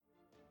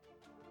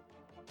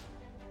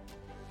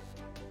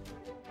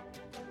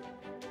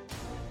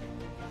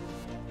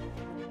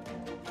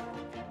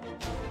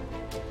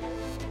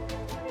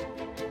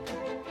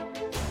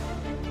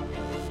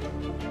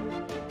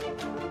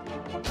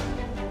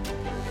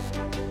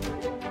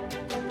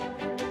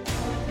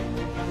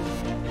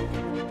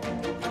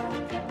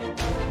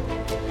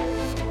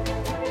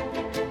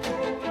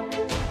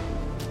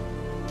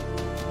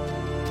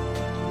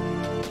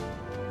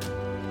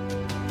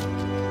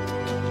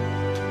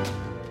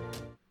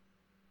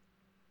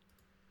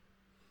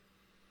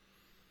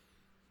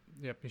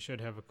Yep, he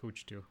should have a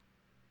cooch too.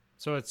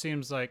 So it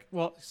seems like,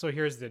 well, so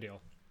here's the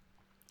deal.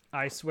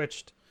 I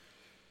switched.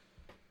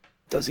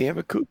 Does he have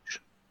a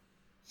cooch?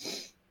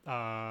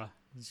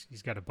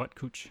 He's got a butt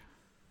cooch.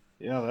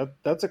 Yeah,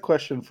 that's a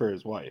question for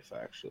his wife,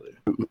 actually.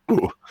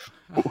 Ooh.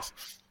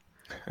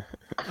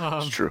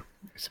 It's true,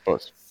 I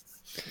suppose.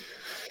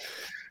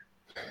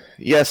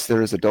 Yes,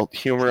 there is adult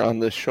humor on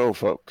this show,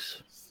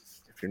 folks.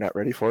 If you're not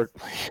ready for it,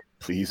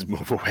 please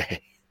move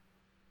away.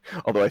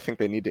 Although I think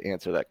they need to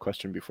answer that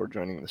question before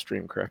joining the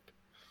stream, correct?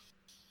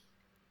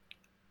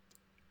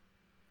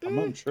 I'm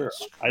unsure.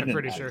 I'm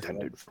pretty sure.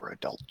 Intended for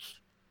adults.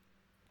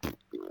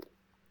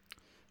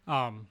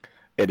 Um,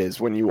 It is.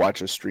 When you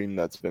watch a stream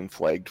that's been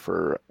flagged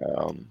for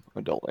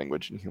adult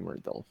language and humor,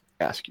 they'll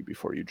ask you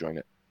before you join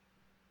it.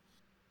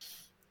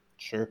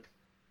 Sure.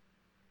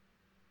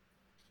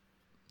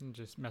 I'm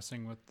just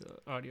messing with the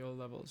audio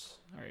levels.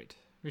 All right,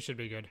 we should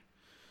be good.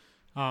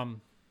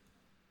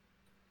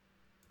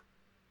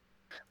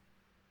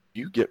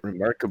 You get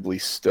remarkably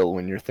still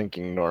when you're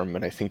thinking, Norm,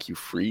 and I think you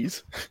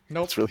freeze.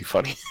 Nope. It's really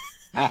funny.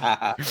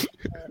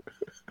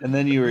 And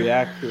then you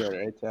react to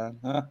it, right, John?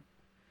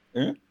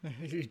 Huh?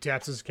 He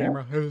taps his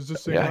camera. Hey, is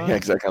this thing Yeah, on?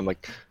 exactly. I'm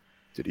like,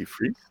 did he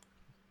freeze?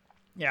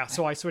 Yeah,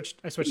 so I switched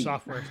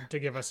software to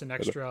give us an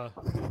extra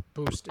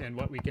boost in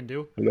what we can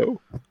do.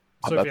 Hello? So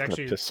That's if you gonna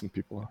actually piss some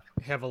people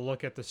off. have a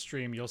look at the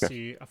stream, you'll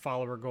see a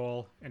follower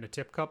goal and a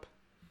tip cup.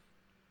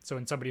 So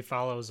when somebody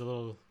follows, a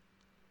little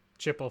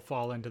chip will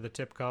fall into the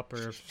tip cup,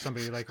 or if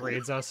somebody like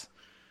raids us,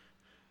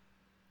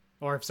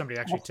 or if somebody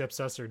actually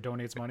tips us or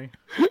donates money.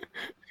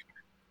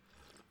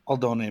 I'll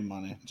donate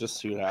money.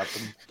 Just see what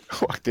happens.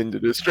 Walked into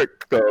the strip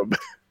club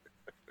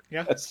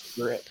Yeah. That's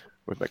great.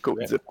 with my coat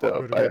Yeah. zipped up.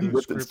 Go to I the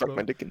whipped strip and stuck club.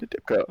 my dick in the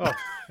tip cup. Oh,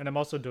 and I'm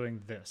also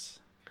doing this.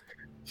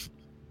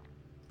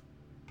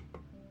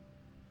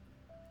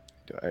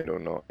 I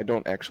don't know. I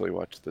don't actually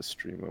watch this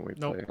stream when we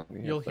Nope. play. I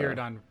only You'll have hear the- it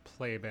on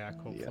playback,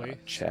 the, hopefully.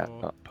 chat So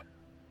up.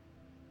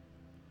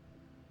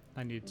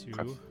 I need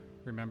to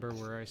remember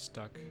where I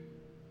stuck.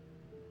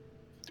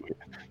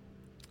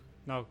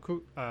 Now,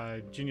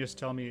 Genius,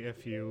 tell me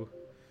if you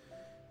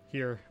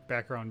hear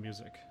background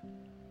music.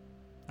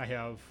 I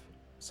have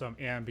some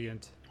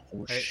ambient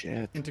Oh I-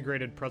 shit!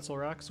 integrated pretzel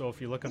rock, so if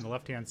you look on the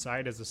left-hand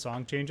side as the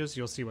song changes,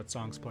 you'll see what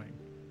song's playing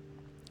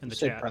in the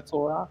Say chat.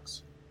 pretzel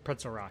rocks?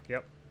 Pretzel rock,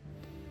 yep.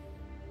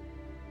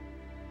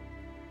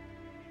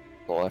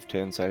 The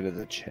left-hand side of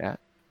the chat.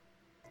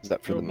 Is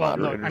that for the Well,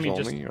 no, I moderators mean,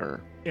 just only,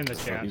 or in the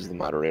don't chat. use the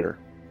moderator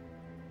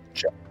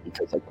chat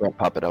because I can't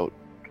pop it out?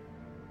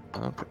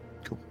 Okay,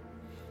 cool.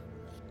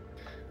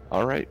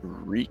 All right,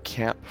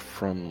 recap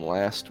from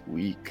last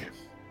week.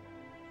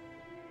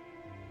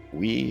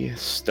 We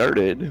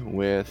started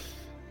with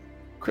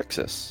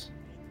Crixus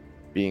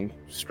being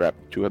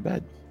strapped to a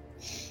bed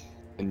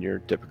in your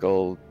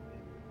typical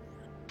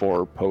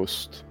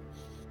four-post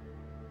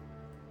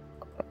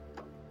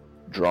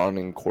drawn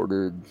and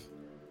quartered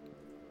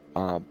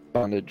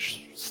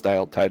bondage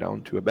style tie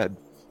down to a bed.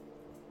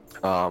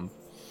 Not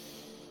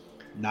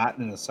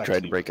in a sexy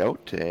Tried to break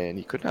out and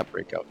he could not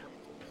break out.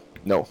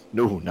 No,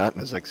 not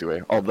in a sexy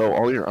way. Although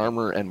all your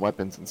armor and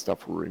weapons and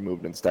stuff were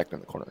removed and stacked in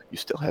the corner, you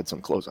still had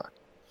some clothes on.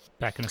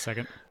 Back in a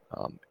second.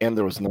 And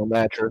there was no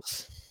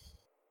mattress.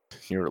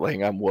 You were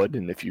laying on wood,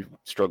 and if you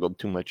struggled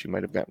too much, you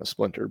might have gotten a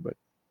splinter, but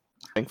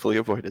thankfully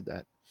avoided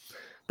that.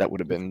 That would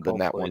have been the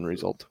nat one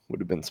result, would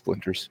have been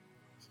splinters.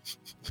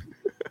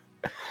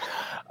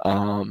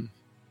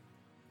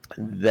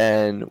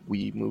 Then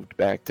we moved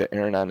back to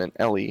Aranon and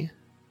Ellie,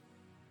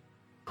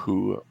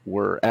 who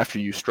were, after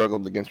you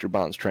struggled against your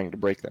bonds trying to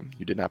break them,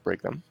 you did not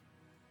break them.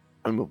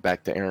 We moved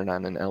back to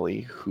Aranon and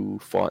Ellie, who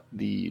fought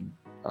the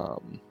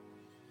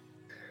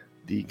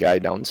guy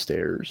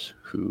downstairs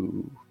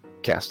who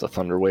cast a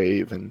thunder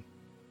wave, and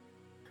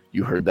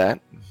you heard that.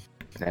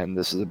 And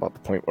this is about the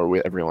point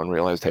where everyone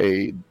realized,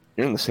 hey,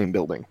 you're in the same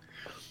building.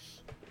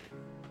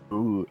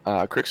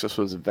 Crixus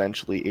was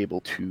eventually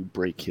able to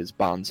break his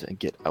bonds and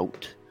get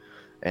out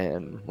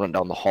and run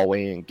down the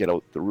hallway and get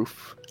out the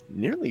roof,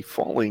 nearly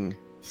falling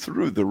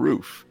through the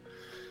roof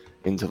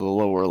into the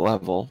lower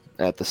level.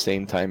 At the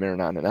same time,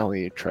 Aranon and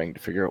Ellie trying to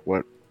figure out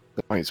what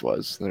the noise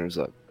was. There's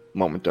a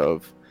moment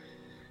of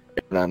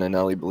Aranon and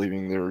Ellie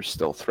believing there were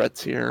still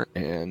threats here,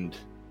 and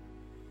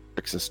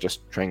Crixus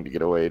just trying to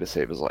get away to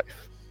save his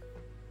life.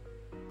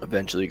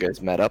 Eventually, you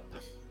guys met up.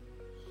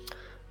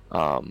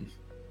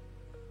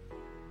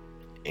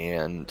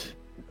 And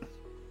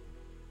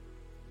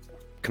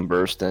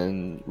conversed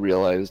and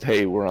realized,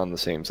 hey, we're on the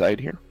same side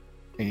here,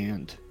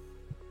 and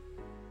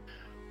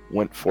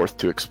went forth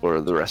to explore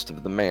the rest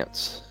of the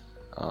manse.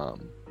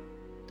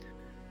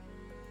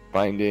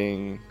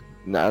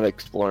 Not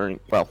exploring,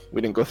 well,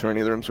 we didn't go through any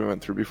of the rooms we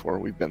went through before.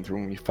 We've been through,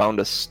 and we found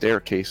a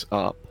staircase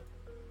up.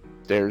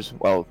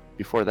 Well,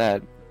 before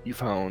that, you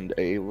found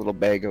a little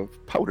bag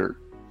of powder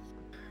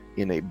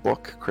in a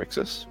book,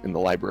 Crixus, in the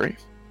library.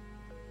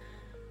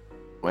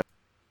 All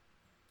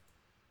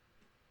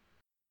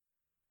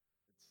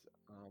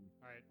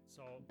right,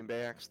 so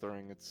Bay Axe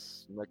throwing,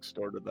 it's next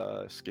door to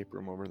the escape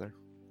room over there.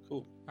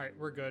 Cool. All right,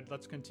 we're good.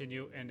 Let's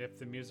continue. And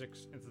if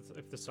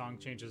if the song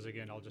changes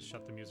again, I'll just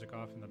shut the music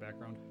off in the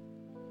background.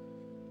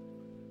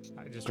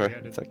 I just Okay,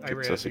 read it. that I gets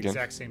read us the again.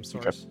 exact same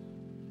source.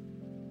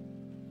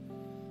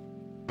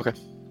 Okay.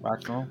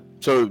 Maximo.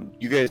 So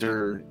you guys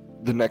are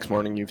the next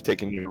morning. You've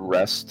taken your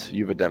rest.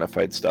 You've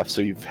identified stuff.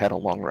 So you've had a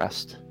long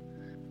rest.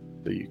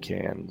 So you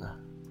can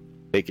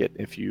take it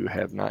if you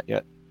have not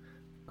yet.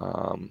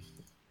 I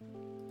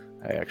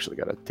actually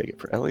got to take it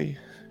for Ellie.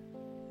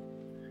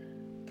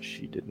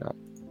 She did not.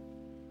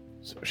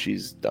 So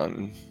she's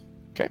done.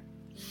 Okay.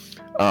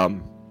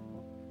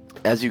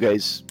 As you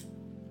guys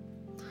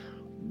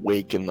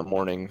wake in the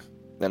morning,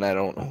 and I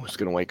don't know who's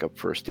going to wake up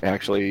first.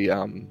 Actually,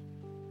 don't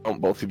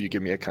both of you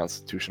give me a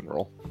Constitution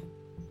roll.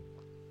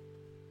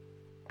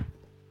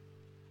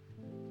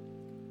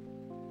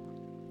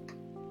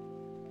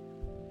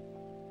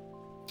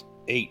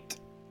 Eight.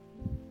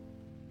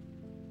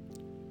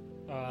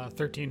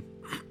 13.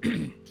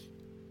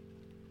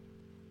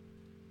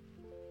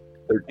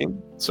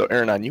 13. So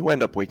Aranon, you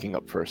end up waking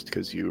up first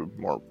because you're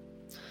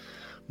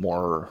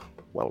more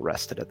well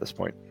rested at this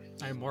point.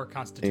 I'm more And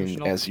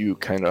constitutional. as you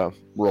kind of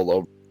roll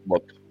over,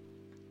 look,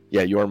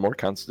 yeah, you are more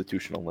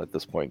constitutional at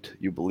this point.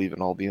 You believe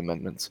in all the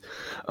amendments.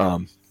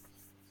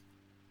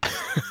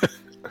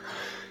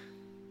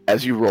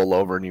 As you roll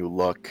over and you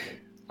look,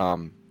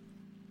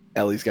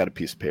 Ellie's got a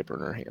piece of paper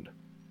in her hand,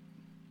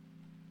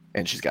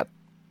 and she's got.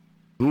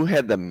 Who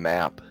had the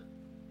map?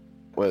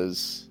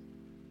 Was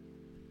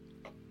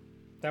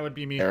That would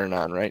be me.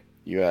 Aranon, right?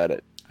 You had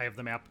it. I have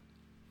the map.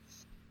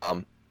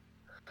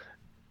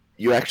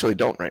 You actually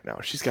don't right now.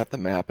 She's got the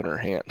map in her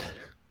hand,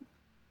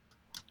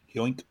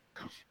 Yoink.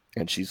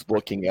 and she is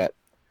looking at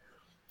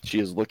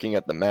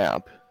the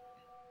map,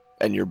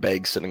 and your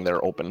bag's sitting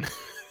there open.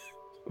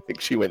 Like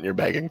she went in your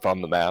bag and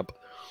found the map,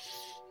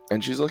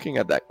 and she's looking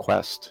at that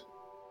quest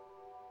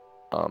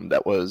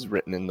that was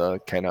written in the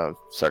kind of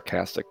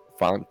sarcastic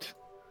font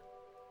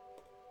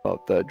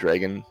about the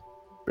Dragon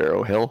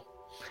Barrow Hill,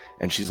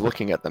 and she's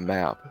looking at the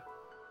map.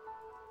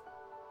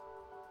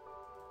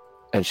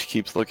 And she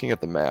keeps looking at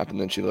the map, and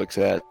then she looks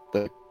at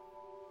the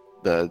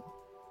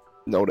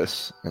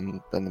notice, and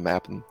then the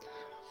map, and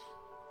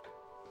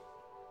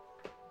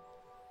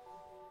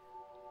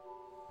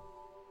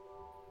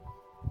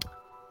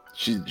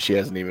she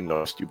hasn't even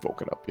noticed you've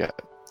woken up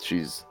yet.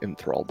 She's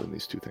enthralled in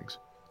these two things.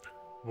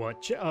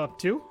 What you up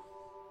to?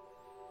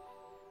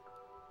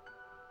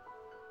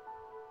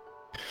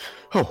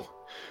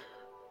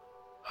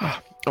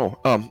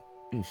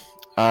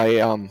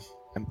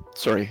 I'm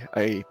sorry.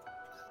 I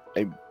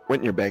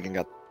went in your bag and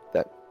got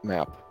that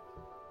map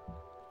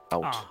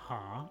out.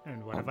 Uh-huh.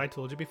 And what have I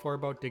told you before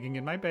about digging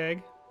in my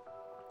bag?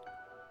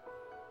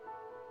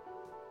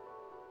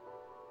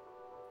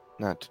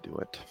 Not to do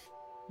it.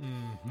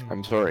 Mm-hmm.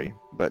 I'm sorry,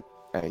 but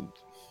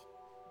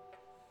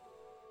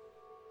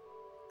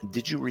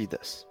Did you read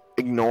this?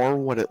 Ignore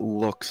what it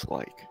looks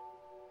like.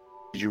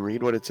 Did you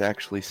read what it's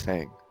actually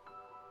saying?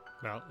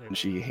 Well, And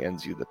she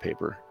hands you the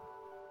paper.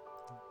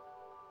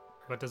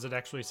 what does it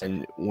actually say?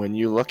 And when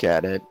you look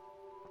at it,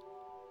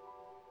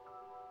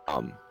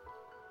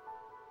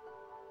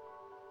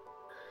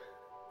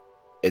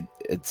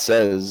 it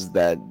says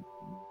that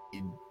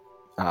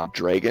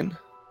dragon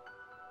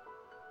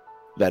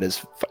that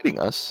is fighting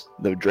us,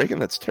 the dragon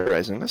that's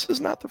terrorizing us,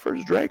 is not the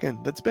first dragon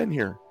that's been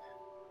here.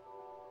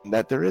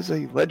 That there is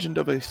a legend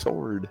of a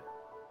sword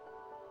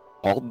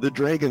called the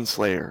Dragon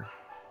Slayer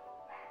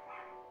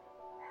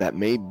that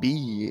may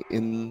be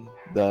in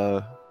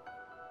the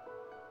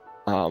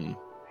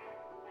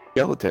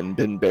skeleton,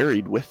 been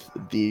buried with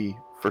the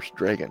first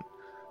dragon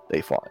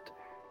they fought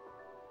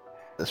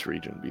this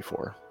region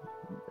before.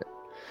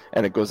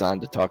 And it goes on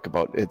to talk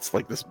about, it's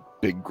like this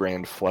big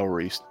grand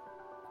flowery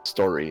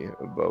story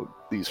about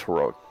these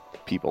heroic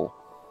people.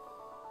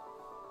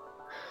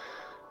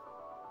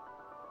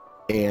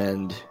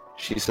 And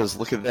she says,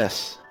 look at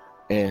this.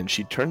 And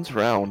she turns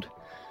around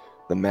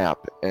the map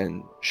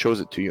and shows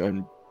it to you,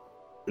 and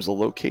there's a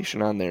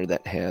location on there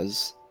that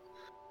has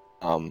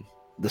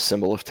the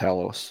symbol of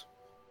Talos,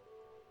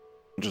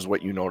 which is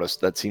what you noticed.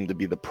 That seemed to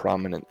be the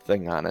prominent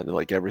thing on it,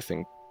 like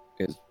everything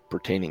is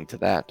pertaining to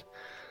that.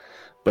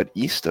 But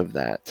east of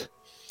that,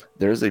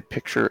 there's a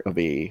picture of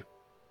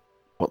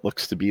what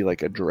looks to be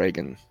like a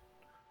dragon,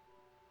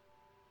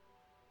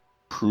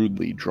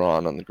 crudely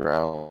drawn on the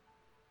ground.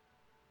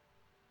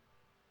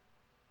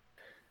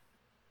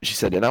 She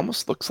said it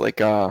almost looks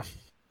like it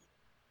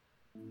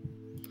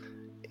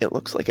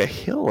looks like a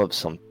hill of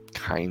some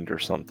kind or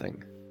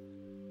something.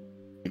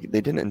 They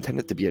didn't intend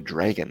it to be a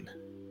dragon.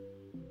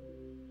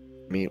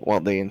 I mean, well,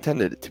 they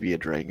intended it to be a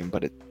dragon,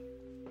 but it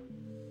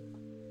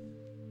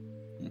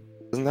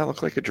doesn't that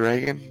look like a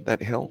dragon,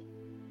 that hill?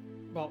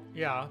 Well,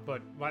 yeah,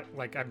 but what?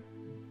 Like,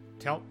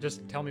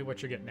 just tell me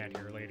what you're getting at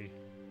here, lady.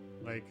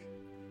 Like,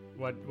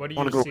 what do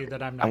you see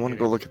that I'm not? I want to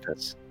go look at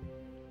this.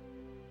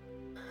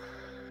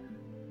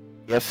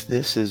 If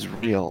this is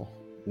real,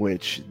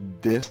 which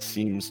this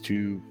seems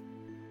to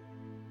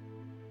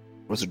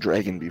was a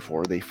dragon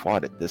before. They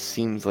fought it. This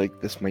seems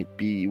like this might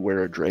be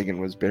where a dragon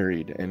was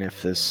buried. And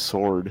if this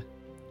sword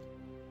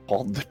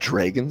called the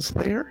Dragon's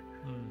Lair,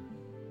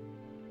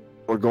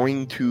 we're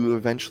going to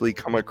eventually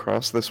come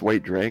across this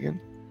white dragon.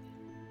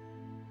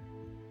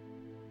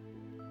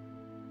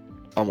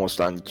 Almost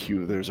on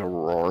cue, there's a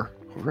roar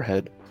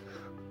overhead.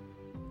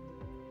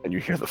 And you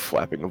hear the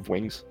flapping of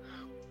wings.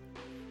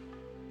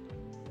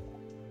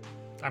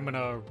 I'm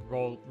gonna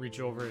reach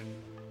over and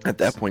At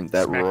that point,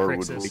 that smack roar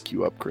Crixus. would wake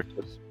you up,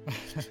 Crixus.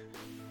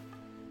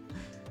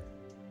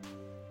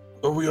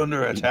 Are we under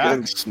You're attack?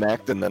 getting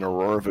smacked and then a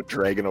roar of a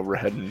dragon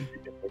overhead. And...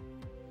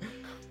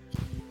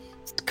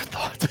 Good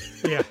thought.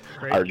 Yeah,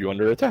 Are right. you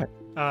under attack?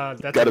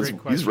 That's Got a his,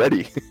 great question. he's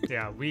ready.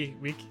 Yeah, we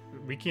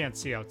can't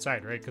see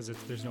outside, right? Because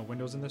there's no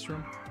windows in this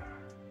room.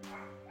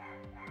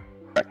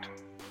 Correct.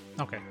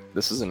 Okay,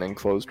 This is an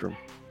enclosed room.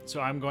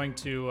 so I'm going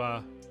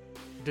to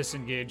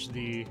disengage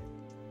the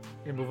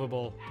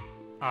immovable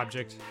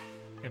object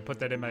and put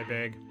that in my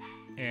bag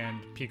and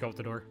peek out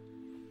the door.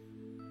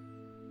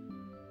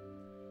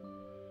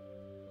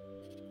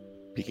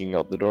 Peeking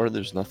out the door,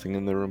 there's nothing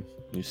in the room.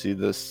 You see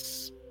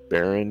this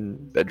barren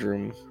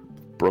bedroom,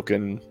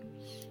 broken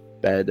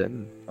bed,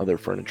 and other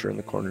furniture in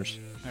the corners.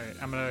 All right,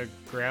 I'm gonna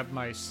grab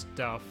my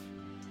stuff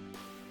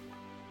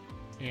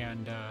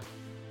and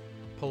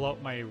pull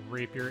out my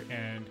rapier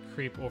and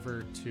creep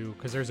over to,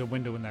 because there's a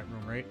window in that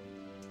room, right?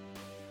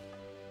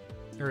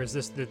 Or is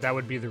this that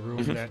would be the room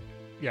Mhm. that?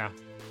 Yeah.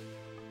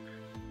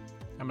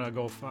 I'm gonna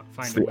go find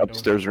It's a the window.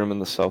 upstairs room in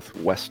the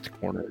southwest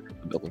corner of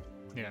the building.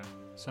 Yeah.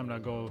 So I'm gonna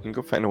go. You can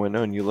go find a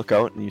window and you look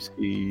out and you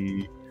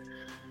see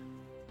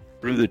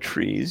through the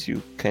trees, you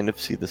kind of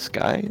see the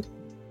sky.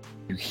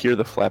 You hear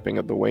the flapping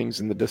of the wings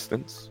in the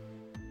distance.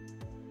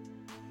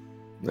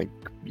 Like,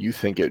 you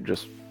think it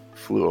just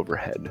flew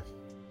overhead,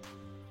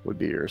 would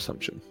be your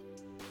assumption.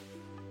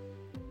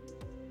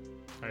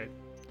 All right.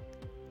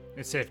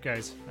 It's safe,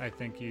 guys. I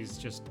think he's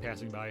just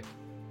passing by.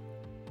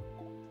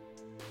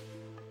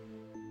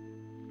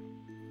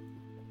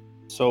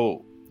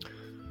 So,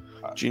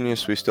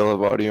 Genius, we still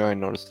have audio. I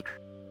noticed the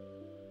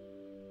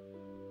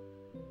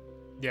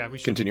Yeah, we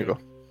should continue be go.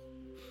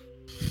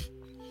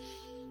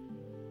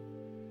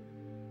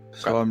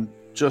 so I'm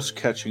just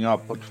catching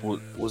up. But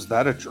was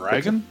that a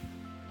dragon?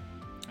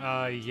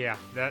 good. Yeah,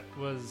 that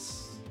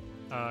was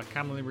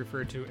commonly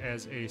referred to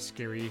as a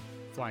scary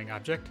flying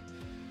object,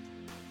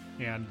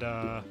 and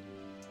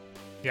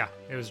yeah,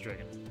 it was a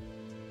dragon.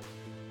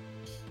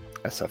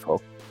 SFO.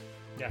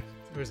 Yeah,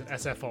 it was an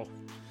SFO.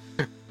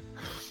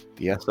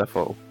 The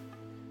SFO.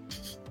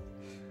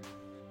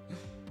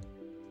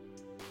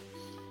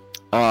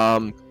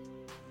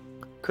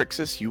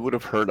 Crixus, you would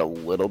have heard a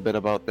little bit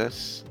about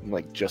this,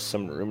 like just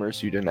some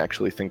rumors. You didn't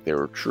actually think they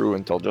were true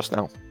until just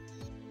now.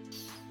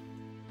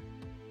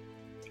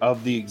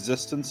 Of the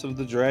existence of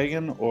the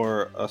dragon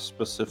or a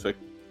specific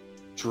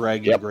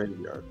dragon Yep.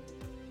 graveyard?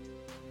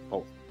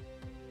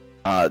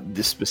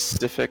 The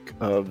specific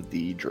of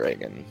the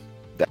dragon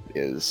that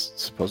is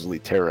supposedly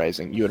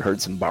terrorizing. You had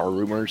heard some bar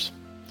rumors,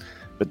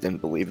 but didn't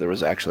believe there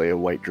was actually a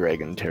white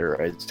dragon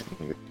terrorizing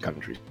the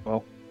country.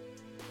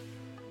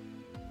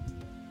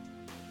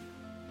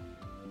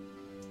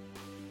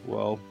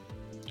 Well,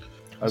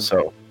 I've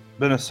So,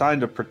 been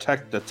assigned to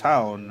protect the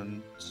town,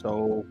 and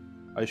so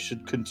I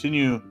should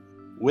continue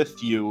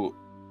with you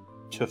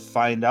to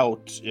find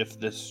out if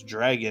this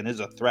dragon is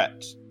a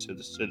threat to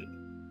the city.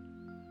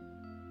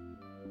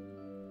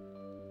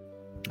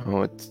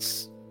 oh,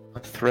 it's a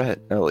threat,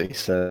 Ellie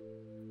said.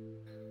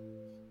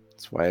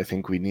 That's why I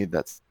think we need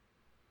that.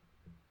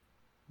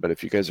 But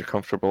if you guys are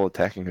comfortable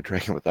attacking a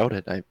dragon without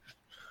it, I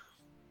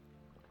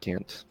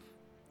can't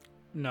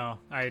No,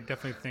 I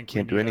definitely think we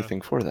can't do need a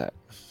anything for that.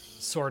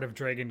 Sort of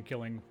dragon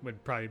killing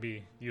would probably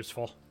be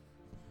useful.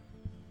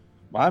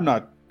 I'm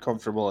not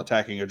comfortable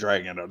attacking a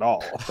dragon at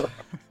all.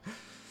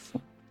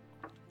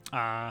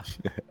 I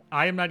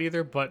am not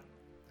either, but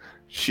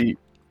She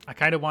I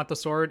kind of want the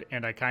sword,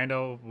 and I kind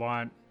of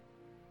want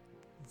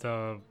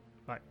the.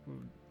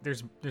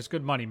 There's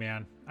good money,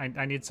 man.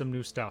 I need some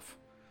new stuff.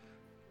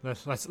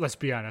 Let's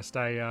be honest.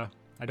 I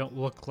don't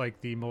look like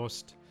the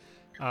most.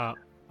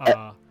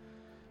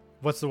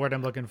 What's the word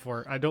I'm looking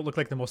for? I don't look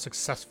like the most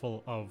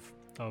successful of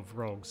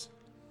rogues.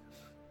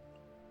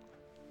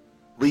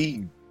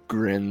 Lee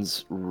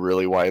grins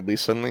really widely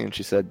suddenly, and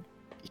she said,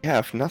 "Yeah,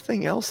 if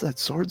nothing else, that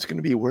sword's going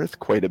to be worth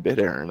quite a bit,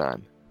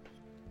 Aranon.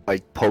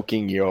 Like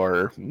poking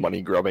your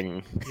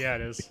money-grubbing Yeah,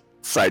 it is.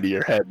 side of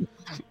your head.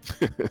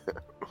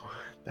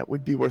 That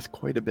would be worth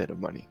quite a bit of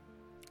money."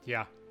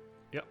 Yeah.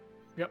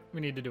 Yep.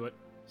 We need to do it.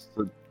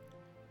 So,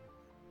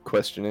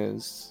 question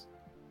is,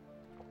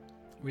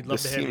 We'd love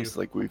this to have seems you.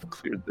 like we've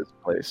cleared this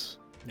place.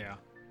 Yeah.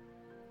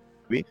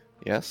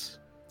 Yes?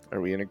 Are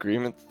we in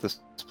agreement that this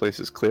place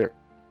is clear?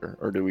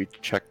 Or do we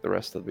check the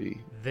rest of the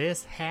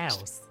This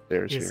house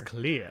stairs is here?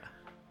 clear.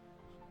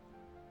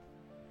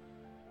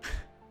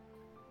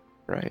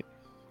 Right.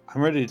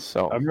 I'm ready.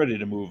 So- I'm ready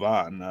to move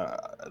on.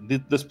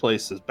 This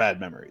place is bad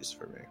memories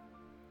for me.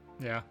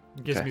 Yeah.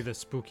 It gives Okay. me the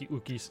spooky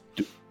ookies.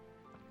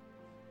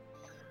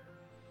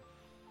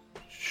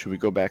 should we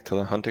go back to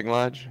the hunting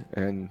lodge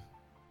and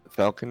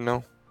Falcon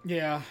know?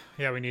 Yeah,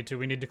 we need to.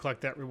 We need to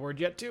collect that reward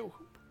yet too.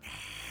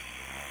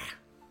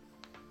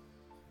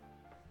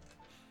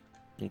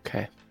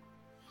 Okay.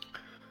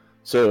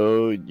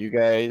 So you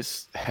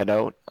guys head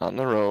out on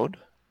the road.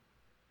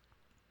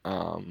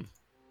 And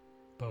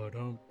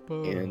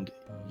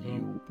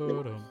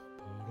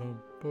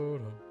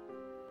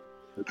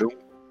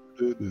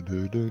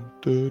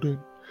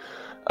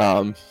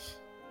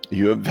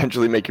you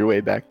eventually make your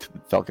way back to the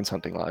Falcon's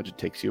hunting lodge. It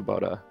takes you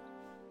about a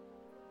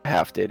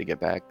half day to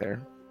get back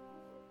there.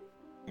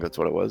 That's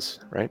what it was,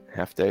 right?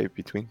 Half day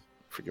between.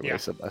 I forget what I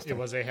said last time. It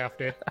was a half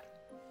day.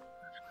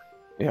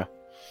 Yeah.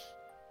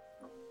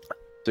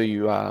 So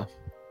you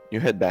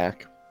head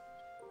back,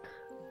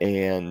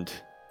 and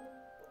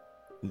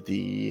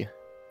it's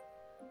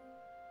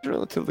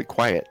relatively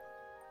quiet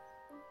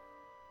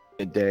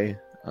midday.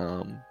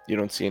 You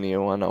don't see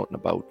anyone out and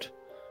about.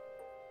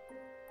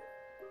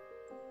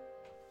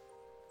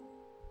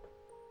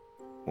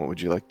 What would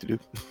you like to do?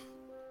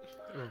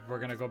 We're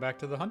gonna go back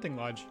to the hunting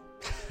lodge.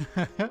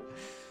 You're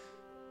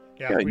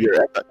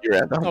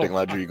at the hunting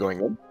lodge. Are you going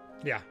in?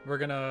 Yeah, we're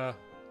gonna.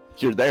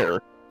 You're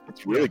there.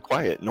 It's really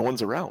quiet. No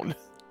one's around.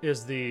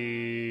 Is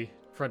the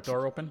front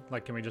door open?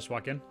 Like, can we just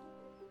walk in?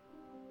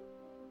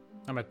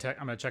 I'm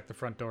gonna check the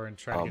front door and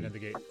try to get in the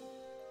gate.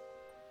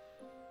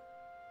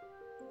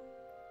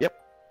 Yep.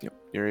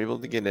 You're able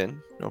to get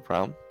in. No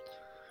problem.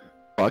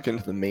 Walk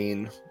into the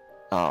main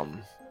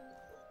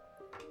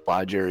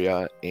lodge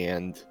area,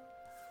 and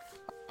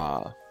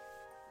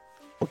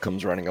what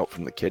comes running out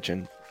from the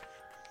kitchen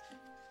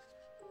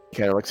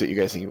kind of looks at you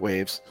guys and he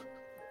waves.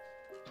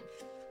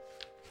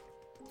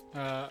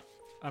 I'm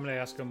gonna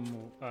ask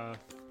him.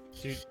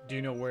 Do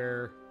you know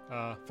where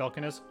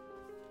Falcon is?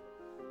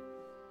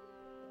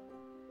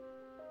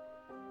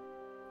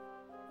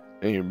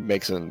 And he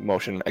makes a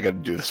motion. I got to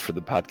do this for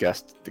the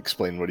podcast to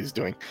explain what he's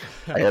doing.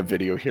 I have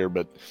video here,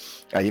 but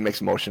he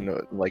makes a motion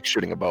like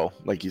shooting a bow,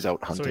 like he's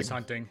out hunting. So he's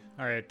hunting.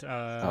 All right.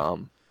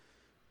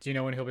 Do you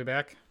know when he'll be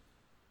back?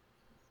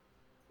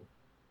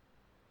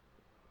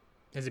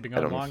 Has he been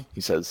gone long?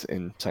 He says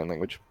in sign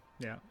language.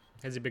 Yeah.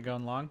 Has he been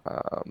gone long?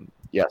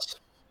 Yes.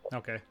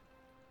 Okay.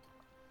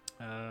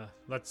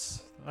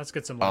 Let's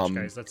get some lunch,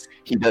 guys.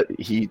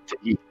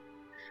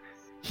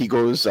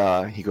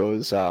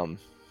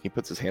 He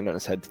puts his hand on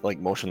his head to like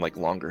motion like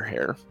longer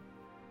hair.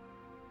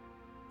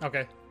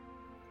 Okay.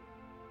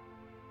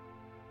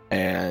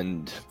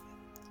 And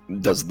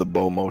does the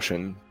bow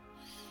motion.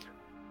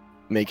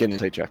 Make an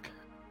insight check.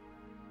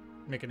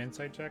 Make an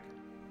insight check.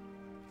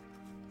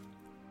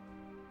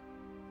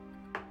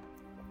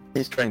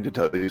 He's trying to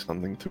tell you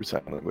something through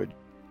sign language.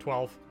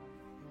 12.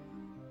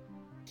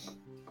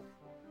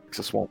 It's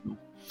a swamp.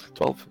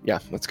 12? Yeah,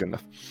 that's good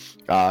enough.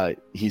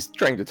 He's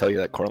trying to tell you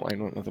that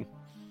Coraline went with him.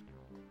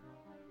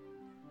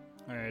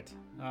 Alright.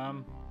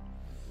 Well,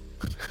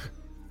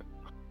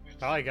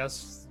 I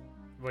guess.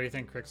 What do you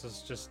think,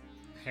 Crixus? Just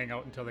hang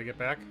out until they get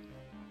back?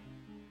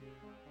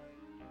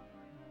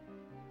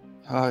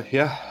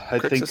 Yeah, I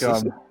think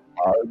Crixus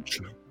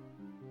is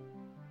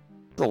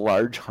a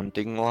large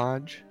hunting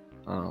lodge.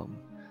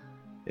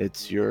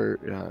 It's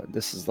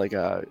this is like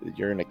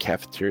you're in a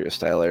cafeteria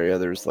style area.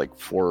 There's like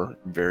 4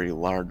 very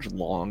large,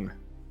 long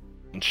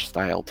bench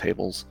style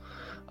tables.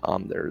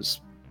 There's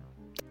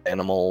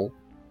animal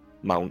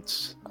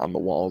mounts on the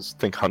walls.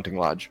 Think hunting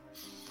lodge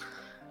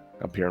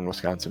up here in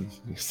Wisconsin.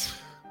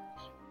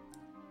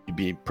 You'd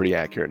be pretty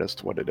accurate as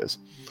to what it is.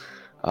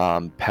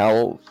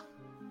 Pal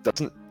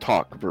doesn't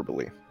talk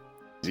verbally.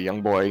 He's a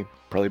young boy,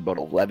 probably about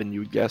 11,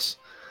 you'd guess.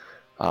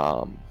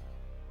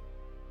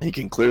 He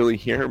can clearly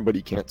hear, but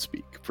he can't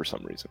speak for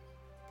some reason.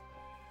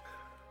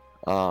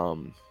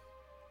 Trying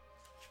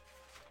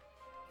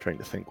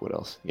to think what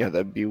else. Yeah,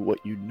 that'd be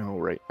what you know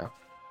right now.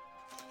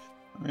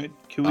 All right,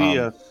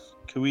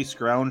 can we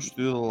scrounge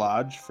through the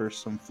lodge for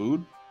some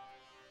food?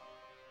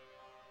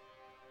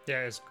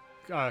 Yeah,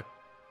 I'm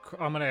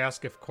gonna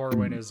ask if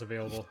Corwin is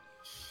available.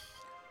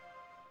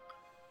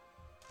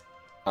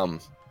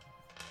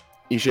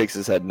 He shakes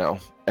his head no,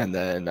 and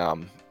then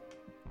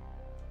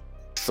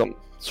some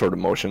sort of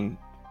motion,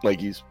 like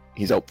he's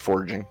out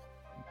foraging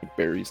like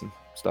berries and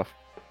stuff.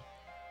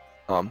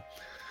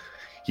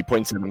 He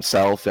points at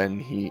himself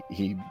and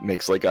he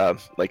makes like a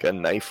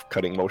knife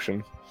cutting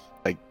motion,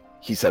 like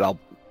he said,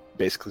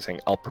 basically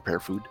saying I'll prepare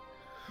food,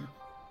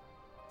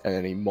 and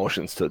then he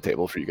motions to the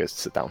table for you guys to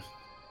sit down.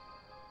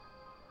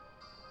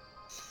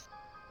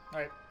 All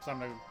right, so I'm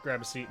gonna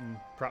grab a seat and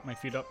prop my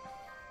feet up.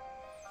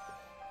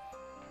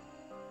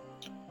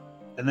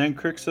 And then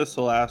Crixus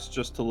will ask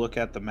just to look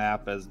at the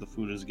map as the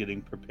food is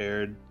getting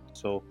prepared,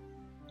 so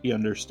he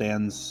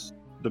understands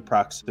the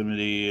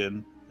proximity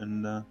and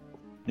the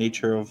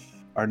nature of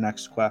our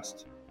next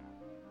quest.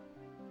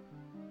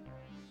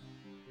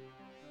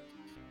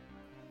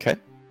 Okay.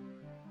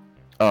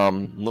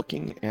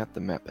 Looking at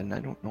the map, and I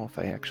don't know if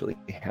I actually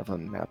have a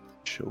map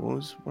that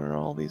shows where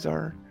all these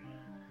are.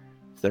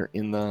 If they're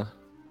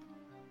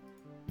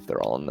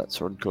all in that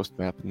Sword Coast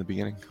map in the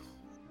beginning.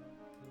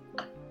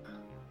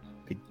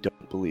 I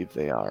don't believe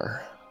they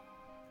are.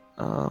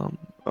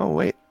 Oh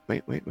wait.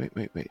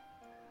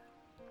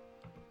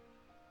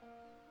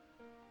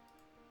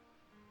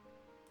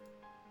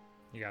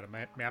 You got a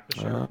map to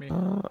share with me?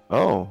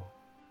 Oh,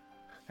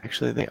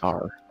 actually they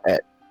are.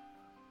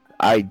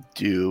 I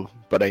do,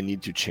 but I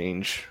need to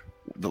change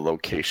the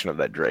location of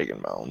that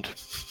dragon mound.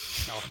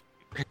 Oh.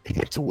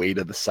 It's way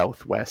to the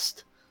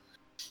southwest.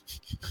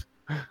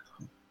 I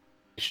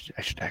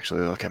should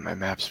actually look at my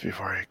maps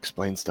before I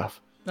explain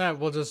stuff. Nah,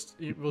 we'll just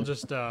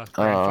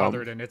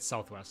grandfather it in. It's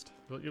southwest.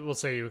 We'll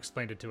say you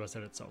explained it to us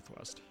that it's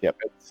southwest. Yep,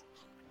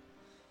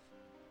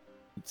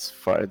 it's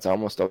far. It's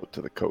almost out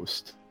to the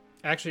coast.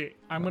 Actually,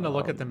 I'm gonna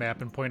look at the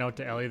map and point out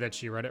to Ellie that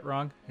she read it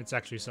wrong. It's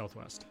actually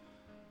southwest.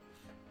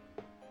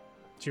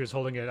 She was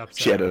holding it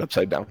upside. She had it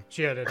upside down.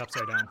 She had it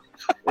upside down.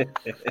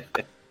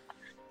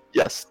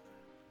 Yes,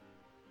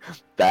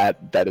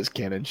 that is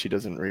canon. She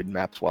doesn't read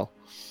maps well.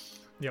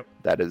 Yep.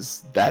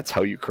 That's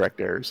how you correct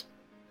errors.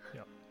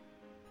 Yep.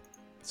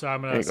 So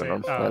I'm gonna say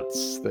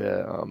that's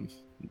the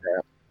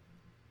map.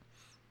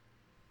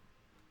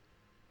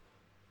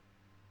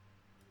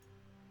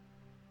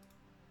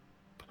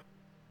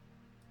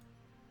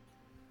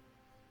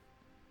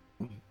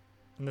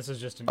 And this is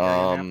just an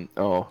area map.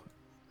 Oh,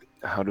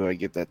 how do I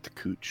get that to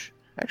Cooch?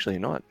 Actually, you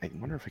know what? I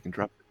wonder if I can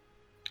drop it.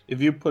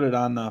 If you put it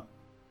on the,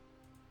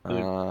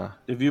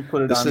 if you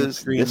put it on the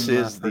screen, this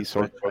is the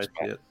source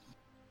map.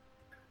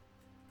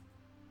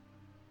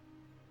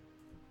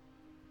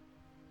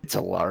 It's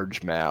a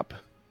large map.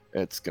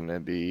 It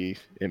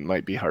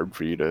might be hard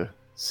for you to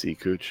see,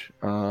 Cooch.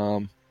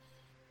 I'm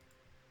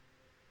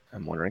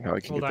wondering how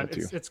I can Hold get on, that to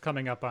you. it's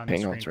coming up on the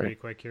screen Hangouts, pretty right?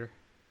 quick here.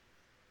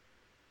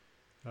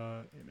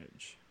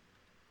 Image.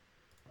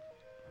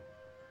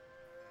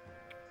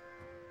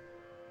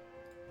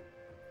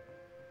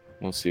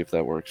 We'll see if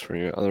that works for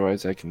you.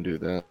 Otherwise, I can do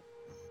that.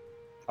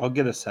 I'll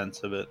get a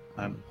sense of it.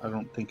 I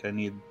don't think I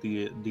need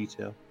the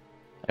detail.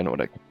 I know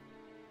what I can.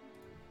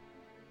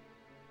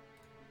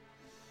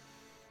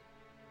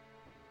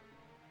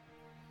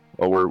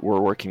 Well, we're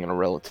working in a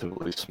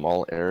relatively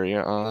small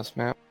area on this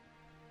map.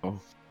 So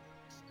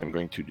I'm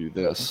going to do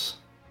this,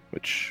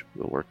 which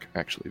will work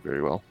actually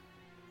very well.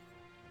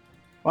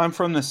 Well, I'm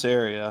from this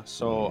area,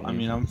 so I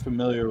mean, I'm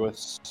familiar with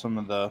some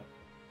of the.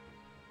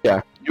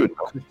 Yeah, you would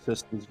know.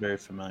 System's very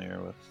familiar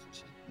with.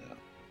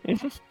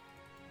 Yeah.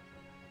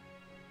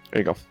 There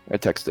you go. I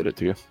texted it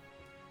to you.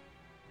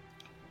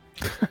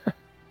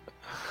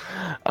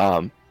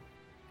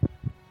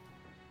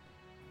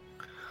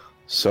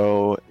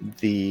 So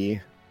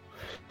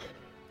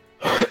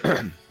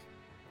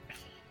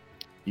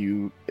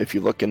if you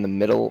look in the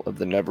middle of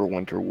the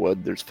Neverwinter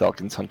Wood, there's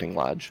Falcon's Hunting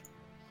Lodge.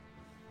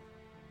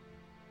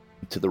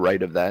 To the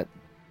right of that,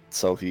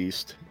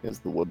 southeast, is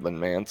the Woodland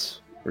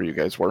Manse, where you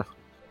guys were.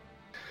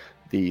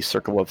 The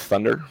Circle of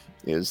Thunder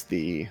is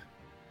the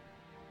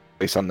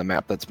place on the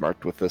map that's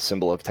marked with the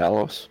symbol of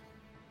Talos.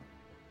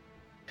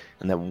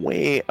 And then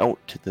way out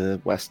to the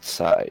west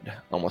side,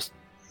 almost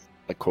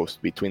the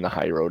coast between the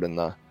high road and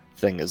the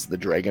thing, is the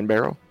Dragon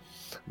Barrow.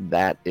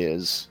 That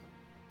is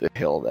the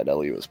hill that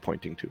Ellie was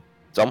pointing to.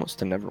 It's almost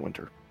to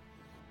Neverwinter.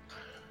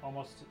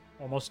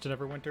 Almost to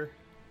Neverwinter.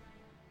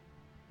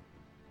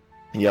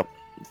 Yep,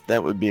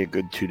 that would be a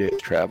good 2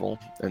 days travel,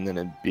 and then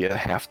it'd be a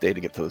half day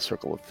to get to the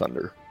Circle of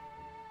Thunder.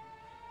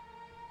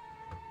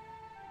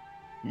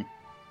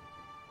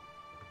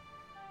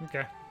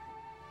 Okay.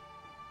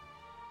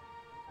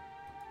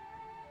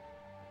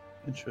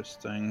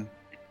 Interesting.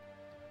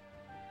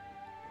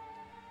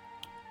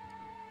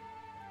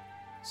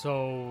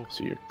 So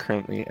you're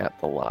currently at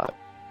the lot.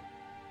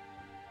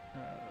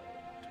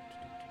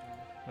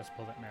 Let's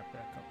pull that map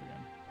back up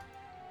again.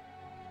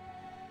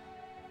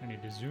 I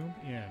need to zoom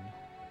in.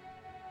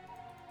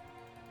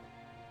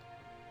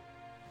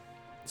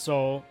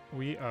 So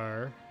we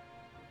are.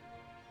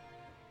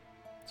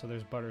 So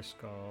there's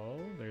Butterskull.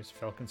 There's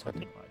Falcon's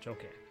Hunting Lodge.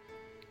 Okay.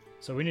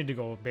 So we need to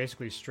go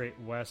basically straight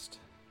west.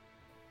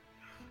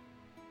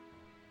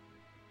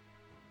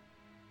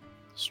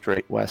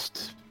 Straight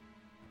west.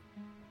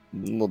 A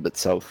little bit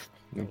south.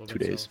 2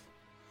 days.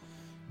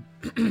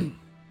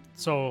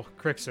 So,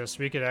 Crixus,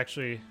 we could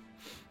actually,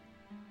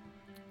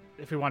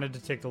 if we wanted to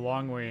take the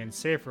long way and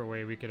safer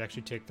way, we could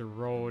actually take the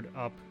road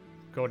up,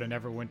 go to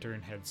Neverwinter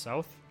and head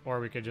south,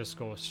 or we could just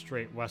go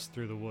straight west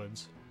through the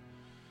woods.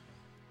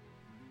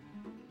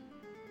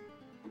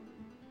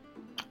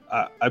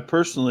 I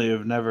personally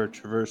have never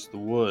traversed the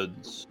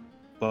woods,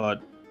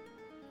 but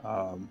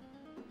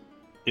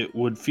it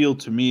would feel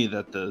to me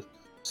that the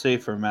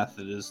safer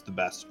method is the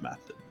best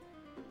method.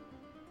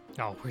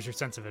 Oh, where's your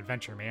sense of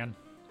adventure, man?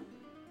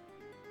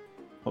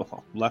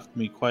 Oh, left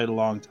me quite a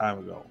long time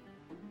ago.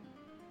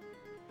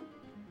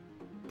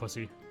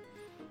 Pussy.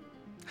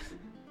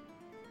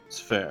 It's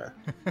fair.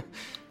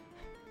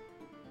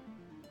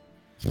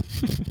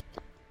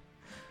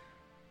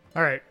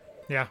 All right.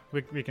 Yeah,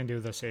 we can do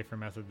the safer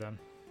method then.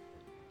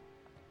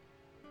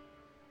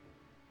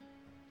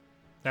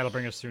 That'll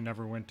bring us through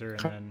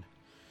Neverwinter, and then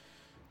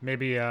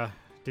maybe,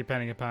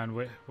 depending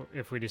upon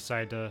if we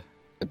decide to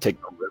And take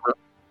the river.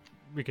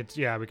 we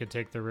could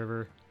take the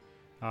river.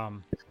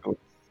 Go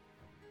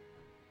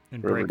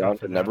And river break down off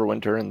to of that.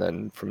 Neverwinter, and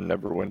then from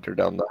Neverwinter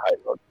down the high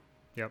road.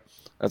 Yep.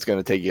 That's going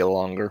to take you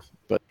longer,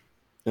 but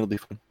it'll be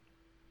fun.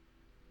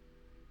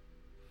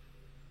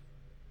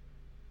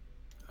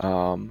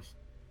 All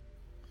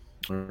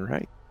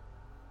right.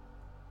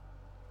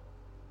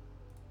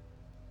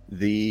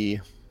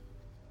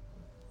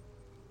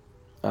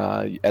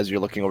 As you're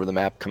looking over the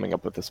map, coming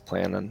up with this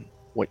plan on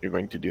what you're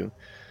going to do,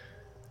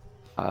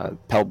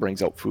 Pell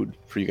brings out food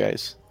for you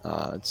guys.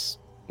 It's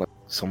like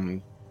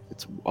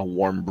it's a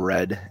warm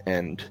bread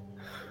and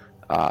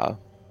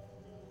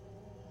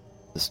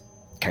this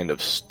kind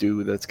of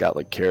stew that's got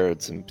like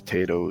carrots and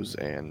potatoes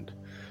and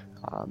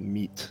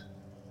meat.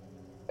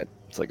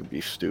 It's like a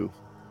beef stew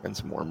and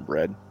some warm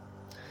bread.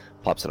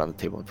 Plops it on the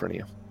table in front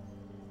of you.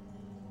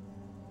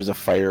 There's a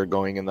fire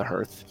going in the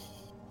hearth.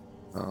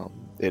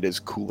 It is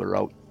cooler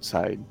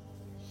outside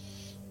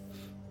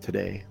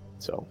today,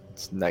 so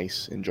it's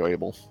nice,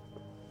 enjoyable.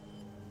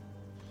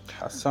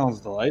 That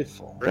sounds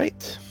delightful.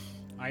 Right.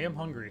 I am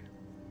hungry.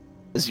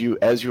 As you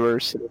are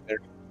sitting there,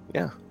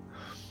 yeah.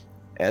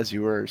 As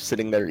you are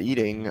sitting there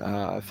eating,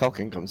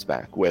 Falcon comes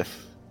back with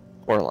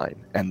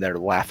Coraline, and they're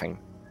laughing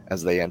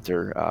as they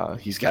enter.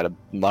 He's got a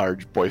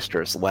large,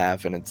 boisterous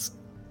laugh, and it's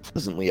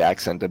pleasantly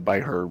accented by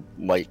her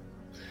light,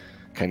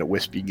 kind of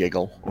wispy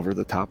giggle over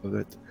the top of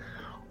it.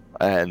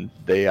 And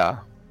they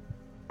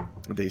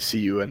see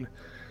you and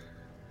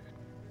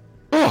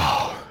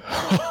I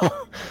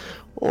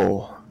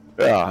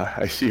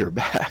see you're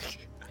back.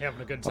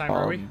 Having a good time,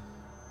 are we?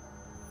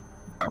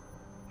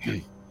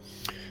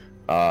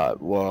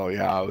 Well,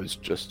 yeah, I was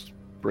just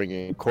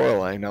bringing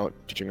Coraline out,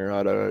 teaching her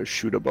how to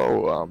shoot a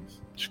bow.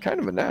 She's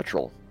kind of a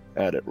natural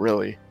at it,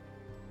 really.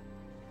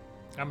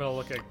 I'm gonna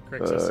look at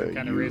Crixus and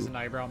kind of raise an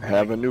eyebrow.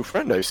 Have a new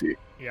friend, I see.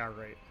 Yeah,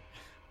 right.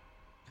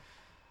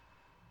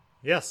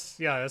 Yes,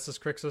 yeah, this is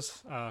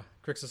Crixus.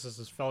 Crixus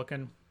is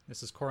Falcon.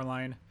 This is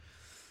Coraline.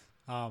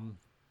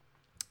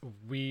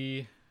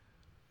 We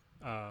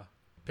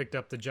picked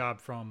up the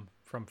job from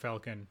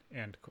Falcon,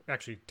 and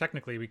actually,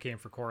 technically, we came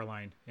for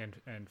Coraline, and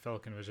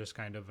Falcon was just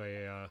kind of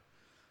a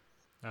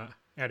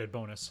added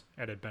bonus,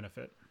 added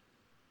benefit.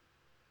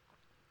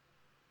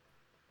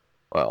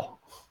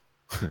 Well,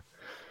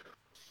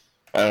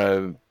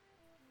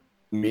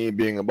 me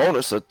being a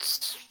bonus,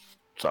 that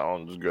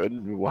sounds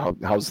good.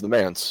 How's the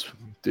manse?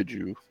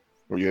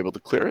 Were you able to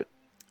clear it?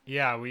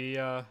 Yeah, we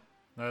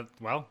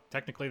well,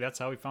 technically, that's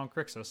how we found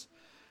Crixus.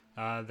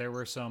 There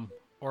were some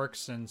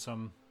orcs and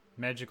some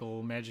magic-y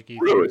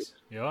Really? things.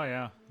 Oh,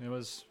 yeah, it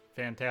was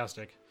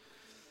fantastic.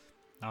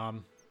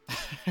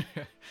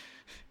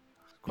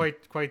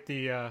 Quite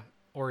the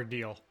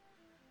ordeal.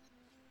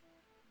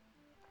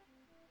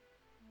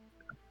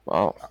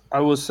 Wow.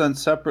 I was sent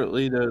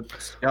separately to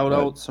scout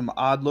out some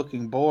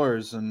odd-looking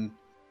boars and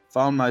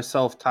found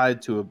myself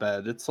tied to a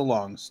bed. It's a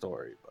long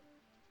story, but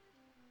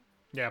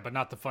Yeah, but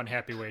not the fun,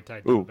 happy way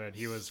tied to Ooh. a bed.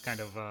 He was kind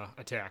of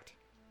attacked.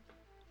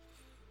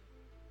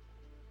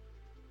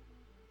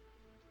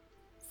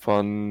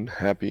 Fun,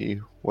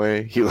 happy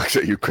way. He looks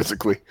at you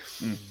quizzically.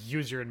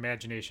 Use your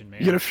imagination,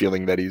 man. You get a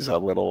feeling that he's a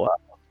little.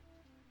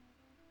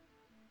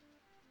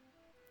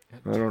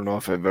 I don't know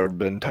if I've ever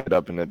been tied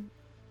up in it.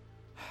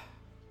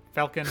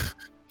 Falcon,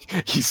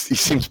 He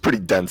seems pretty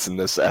dense in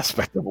this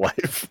aspect of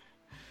life.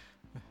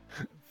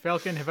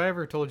 Falcon, have I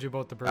ever told you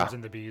about the birds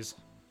and the bees?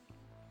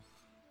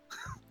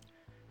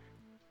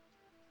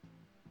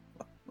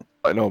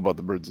 I know about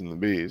the birds and the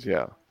bees.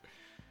 Yeah.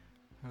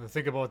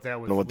 Think about that I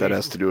with. don't know what that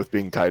has to do with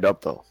being tied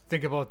up, though.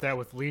 Think about that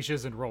with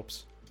leashes and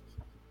ropes.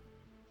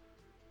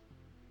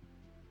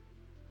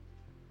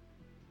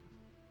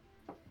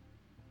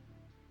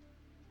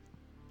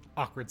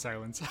 Awkward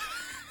silence.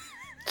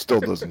 Still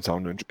doesn't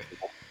sound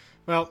enjoyable.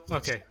 Well,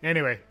 okay.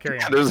 Anyway,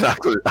 carry on. There's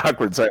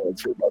awkward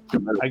silence for about 2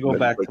 minutes. I go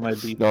back to my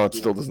beef. No, it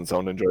still doesn't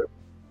sound enjoyable.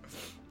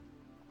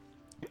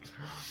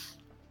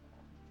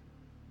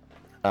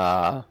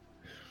 Oh,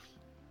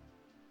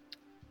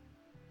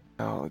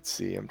 let's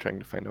see. I'm trying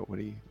to find out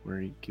where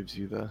he gives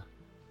you the.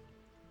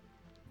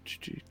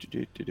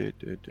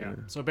 Yeah.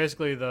 So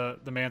basically, the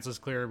manse is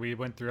clear. We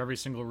went through every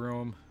single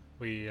room.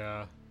 We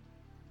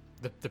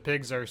the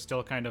pigs are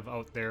still kind of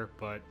out there,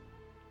 but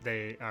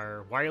they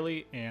are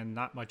wily, and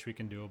not much we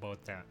can do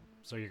about that.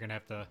 So you're gonna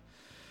have to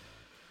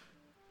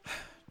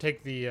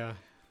take the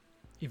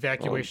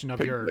evacuation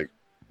of your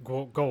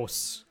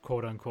ghosts,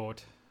 quote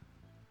unquote,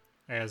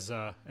 as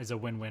a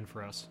win-win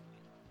for us.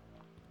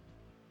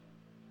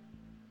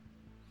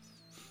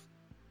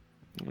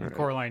 Right.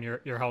 Coraline,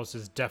 your house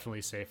is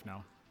definitely safe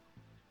now.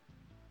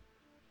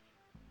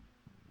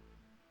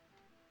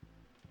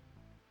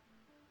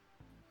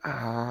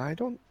 I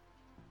don't.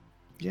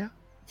 Yeah.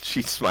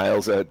 She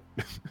smiles at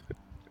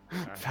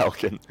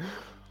Falcon.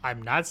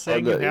 I'm not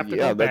saying you have to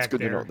go that's back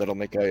good there. to know. That'll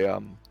make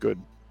a good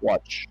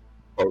watch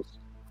post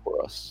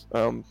for us.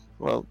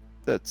 Well,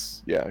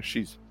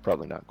 she's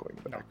probably not going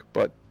back,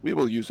 but we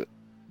will use it.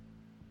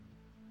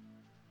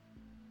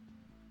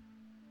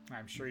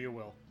 I'm sure you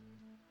will.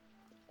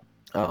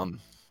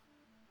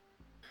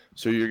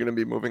 So you're going to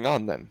be moving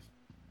on then.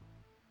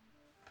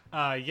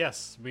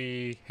 Yes,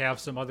 we have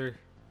some other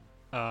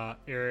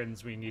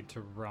errands we need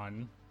to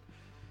run.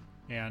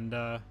 And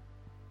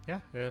yeah,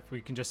 if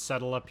we can just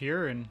settle up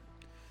here and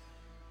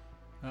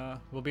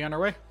we'll be on our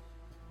way.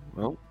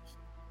 Well,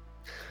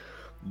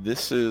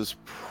 this is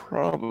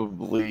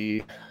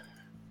probably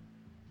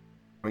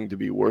going to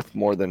be worth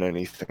more than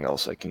anything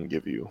else I can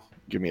give you.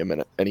 Give me a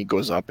minute. And he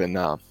goes up and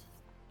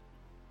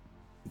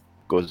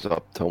goes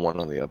up to one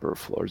of the upper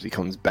floors. He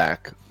comes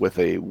back with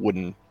a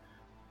wooden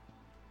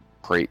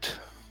crate,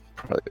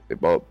 probably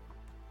about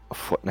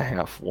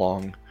 1.5 feet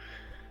long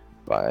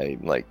by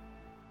like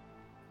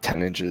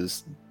 10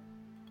 inches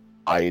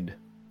wide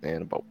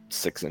and about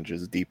 6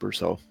 inches deep or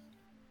so.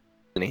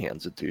 And he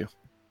hands it to you.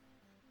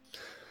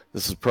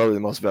 This is probably the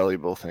most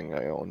valuable thing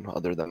I own,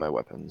 other than my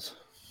weapons,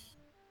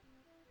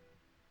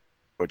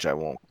 which I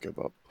won't give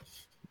up.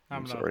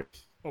 I'm gonna sorry.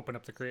 Open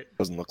up the crate.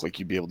 Doesn't look like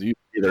you'd be able to use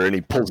it either. And he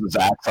pulls his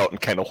axe out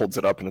and kind of holds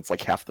it up, and it's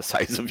like half the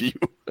size of you.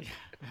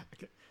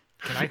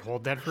 Can I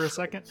hold that for a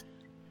second?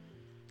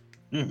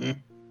 Mm-hmm.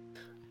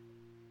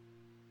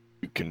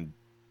 You can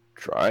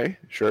try,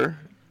 sure.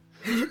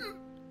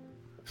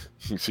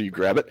 So you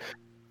grab it.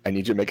 I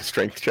need you to make a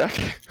strength check.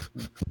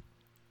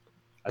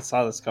 I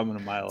saw this coming a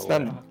mile It's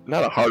away.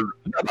 not a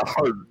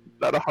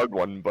hard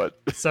one,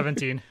 but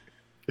 17.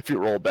 if you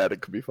roll bad,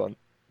 it could be fun.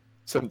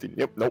 17.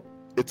 Yep. Nope.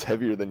 It's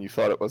heavier than you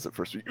thought it was at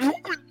first.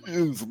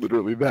 It's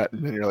literally that,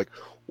 and then you're like,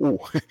 "Oh,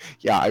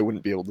 yeah, I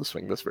wouldn't be able to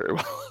swing this very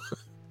well."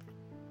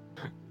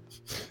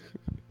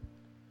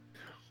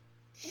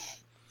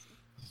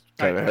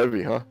 Kind of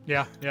heavy, huh?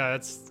 Yeah,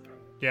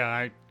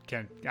 I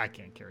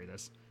can't carry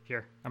this.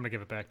 Here, I'm gonna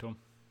give it back to him.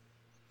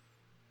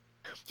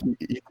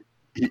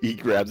 He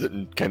grabs it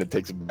and kind of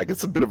takes it back.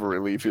 It's a bit of a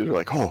relief. You're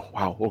like, "Oh,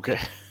 wow, okay."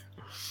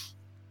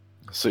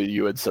 So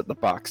you had set the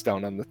box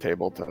down on the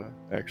table to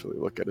actually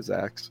look at his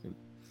axe.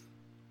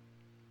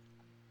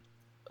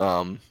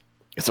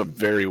 It's a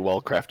very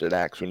well-crafted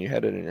axe. When you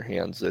had it in your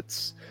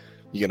hands,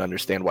 you can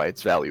understand why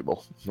it's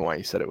valuable, why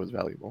he said it was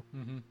valuable.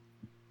 Mm-hmm.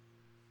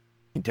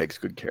 He takes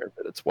good care of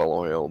it. It's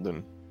well-oiled,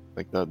 and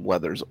like the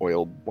leather's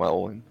oiled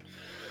well and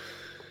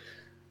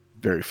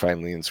very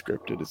finely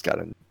inscripted. It's got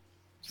a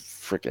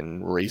freaking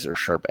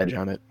razor-sharp edge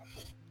on it.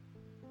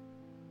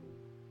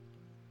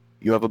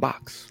 You have a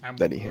box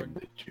that he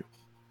handed you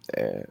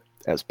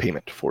as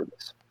payment for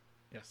this.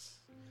 Yes.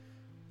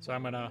 So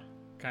I'm gonna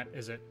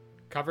is it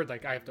covered?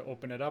 Like I have to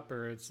open it up,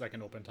 or it's like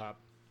an open top?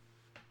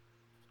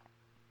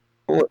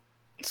 Well,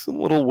 it's a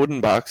little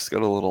wooden box. It's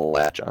got a little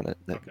latch on it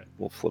that Okay.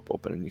 will flip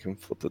open, and you can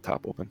flip the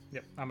top open.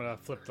 Yep. I'm gonna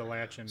flip the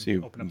latch and So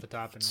you open up the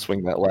top and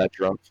swing that latch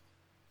around.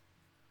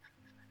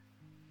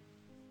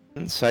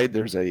 Inside,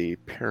 there's a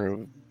pair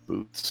of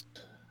boots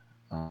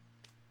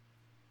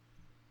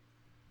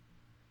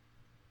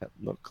that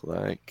look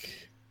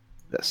like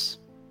this.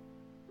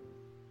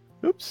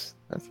 Oops,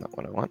 that's not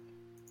what I want.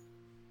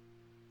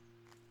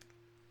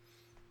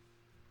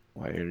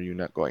 Why are you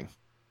not going?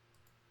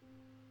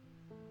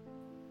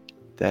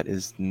 That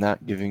is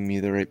not giving me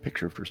the right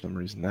picture for some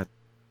reason.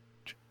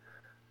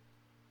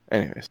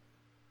 Anyways.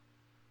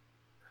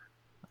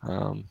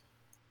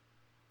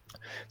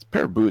 It's a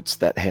pair of boots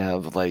that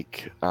have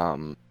like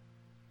and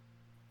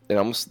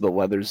almost the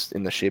leather's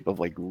in the shape of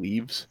like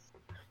leaves,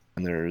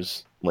 and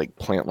there's like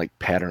plant like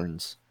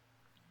patterns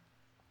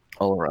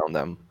all around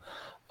them.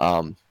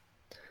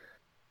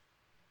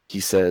 He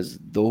says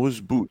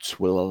those boots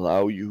will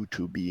allow you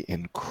to be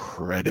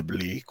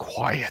incredibly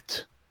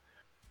quiet.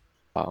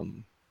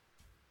 In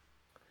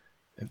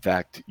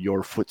fact,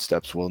 your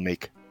footsteps will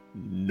make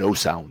no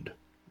sound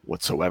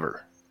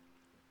whatsoever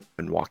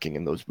when walking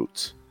in those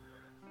boots.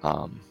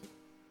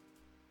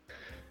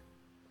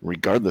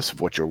 Regardless of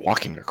what you're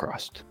walking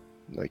across.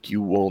 Like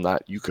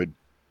you could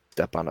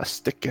step on a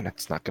stick and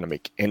it's not going to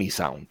make any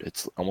sound.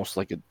 It's almost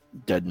like it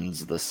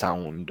deadens the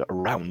sound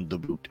around the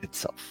boot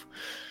itself.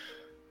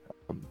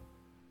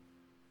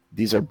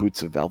 These are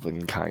boots of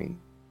Elvenkind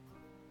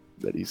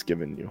that he's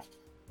given you.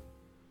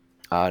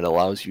 It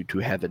allows you to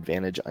have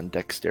advantage on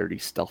dexterity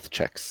stealth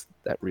checks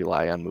that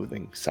rely on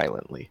moving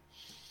silently.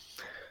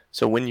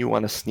 So when you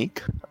want to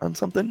sneak on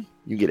something,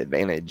 you get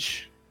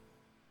advantage.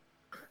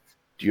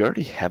 Do you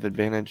already have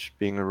advantage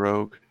being a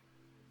rogue?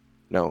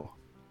 No.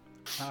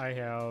 I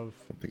have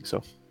I don't think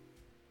so.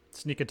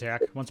 sneak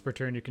attack. Once per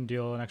turn, you can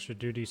deal an extra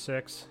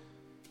 2d6.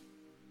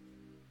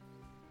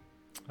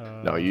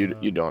 No,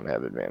 you don't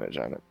have advantage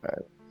on it. I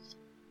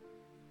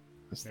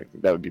was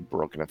thinking that would be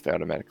broken if they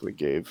automatically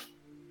gave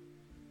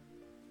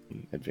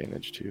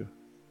advantage to you.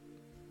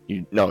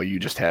 You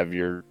just have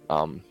your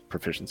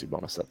proficiency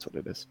bonus. That's what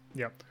it is.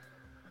 Yep.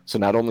 So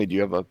not only do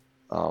you have a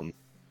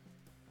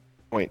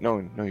wait, no,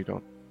 you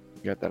don't.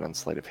 You got that on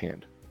sleight of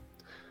hand.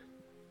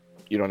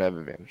 You don't have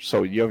advantage.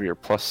 So you have your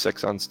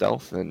 +6 on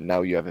stealth, and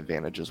now you have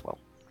advantage as well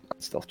on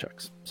stealth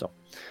checks. So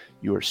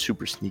you are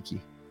super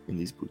sneaky in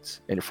these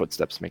boots, and your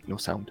footsteps make no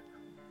sound.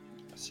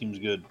 Seems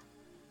good.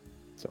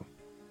 So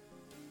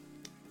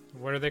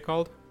What are they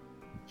called?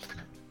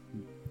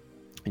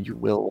 you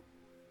will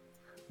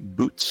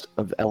boots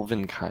of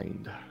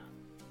Elvenkind.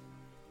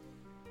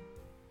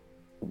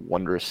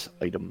 wondrous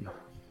item,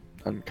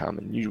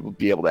 uncommon. You will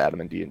be able to add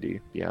them in D&D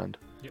Beyond.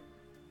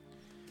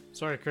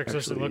 Sorry, Crixus,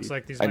 Actually, it looks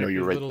like these I might know be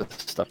you a write little, this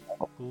stuff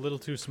out. little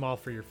too small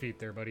for your feet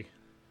there, buddy.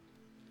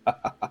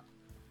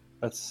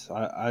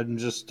 I'm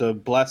just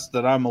blessed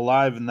that I'm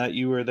alive and that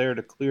you were there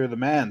to clear the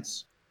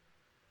manse.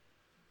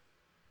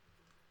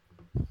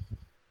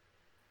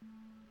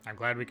 I'm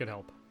glad we could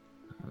help.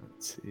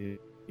 Let's see.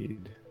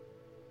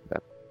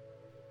 That.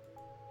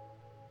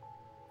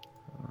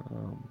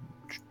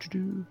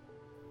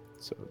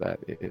 So that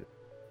is.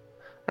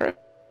 Alright.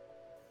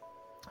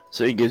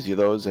 So he gives you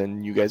those,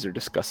 and you guys are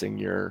discussing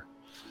your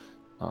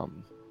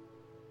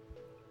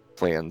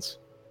plans.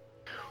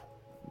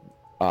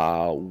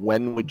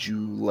 When would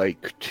you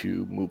like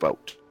to move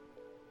out?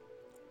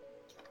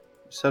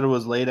 You said it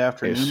was late I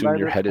afternoon. assume by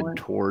you're this headed point?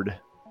 toward.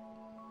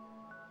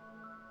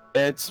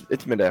 It's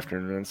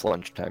mid-afternoon. It's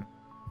lunchtime,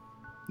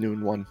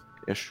 noon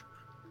 1-ish.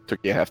 Took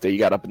you a half day. You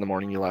got up in the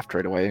morning. You left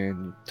right away,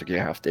 and took you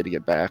a half day to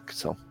get back.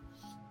 So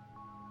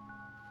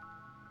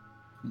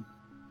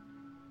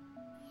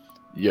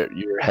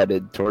you're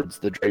headed towards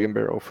the Dragon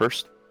Barrow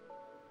first.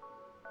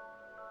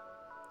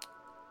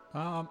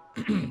 Yeah,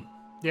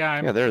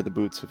 Yeah, there are the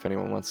boots. If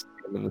anyone wants to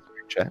get them in the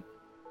chat.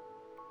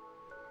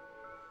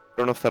 I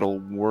don't know if that'll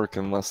work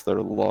unless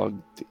they're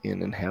logged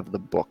in and have the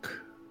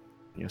book.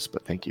 Yes,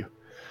 but thank you.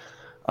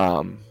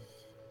 I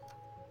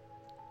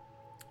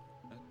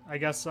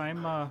guess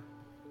I'm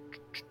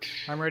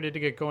ready to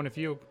get going if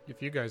you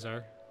guys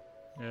are.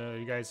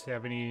 You guys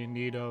have any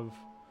need of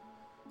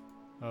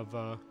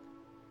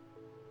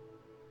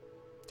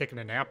taking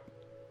a nap,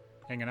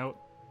 hanging out,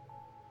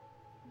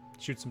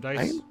 shoot some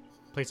dice,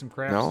 play some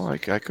crafts? No, I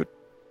could.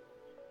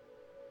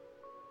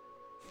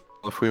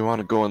 If we want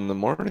to go in the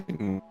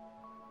morning,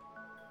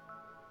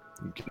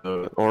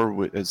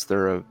 or is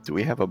there a? Do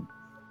we have a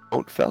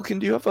boat, Falcon?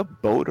 Do you have a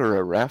boat or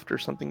a raft or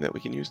something that we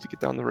can use to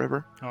get down the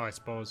river? Oh, I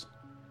suppose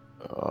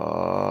that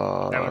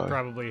would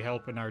probably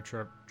help in our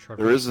trip.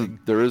 There is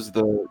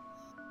the.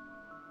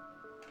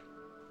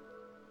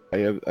 I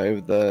have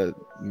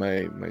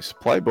my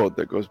supply boat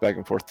that goes back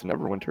and forth to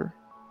Neverwinter.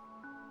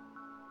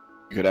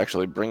 You could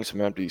actually bring some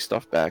empty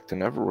stuff back to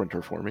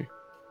Neverwinter for me.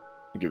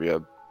 I'll give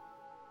you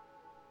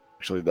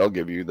actually, they'll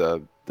give you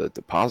the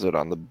deposit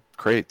on the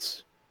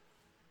crates.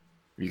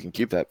 You can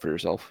keep that for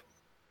yourself.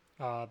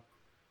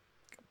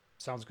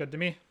 Sounds good to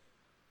me.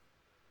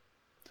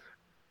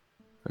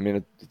 I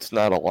mean, it's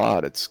not a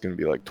lot. It's going to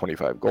be like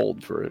 25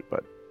 gold for it,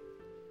 but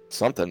it's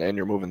something, and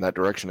you're moving that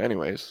direction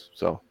anyways.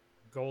 So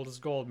gold is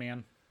gold,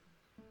 man.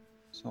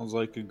 Sounds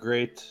like a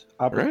great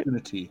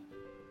opportunity.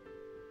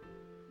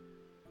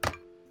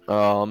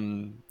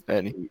 And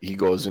he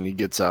goes and he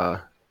gets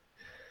a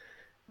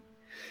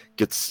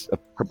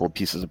couple of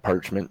pieces of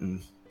parchment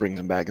and brings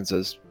them back and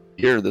says,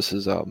 "Here, this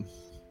is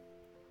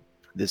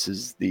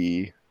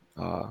the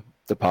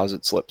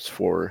deposit slips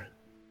for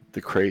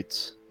the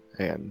crates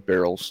and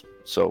barrels.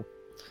 So,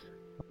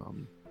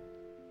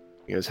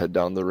 you guys head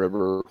down the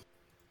river,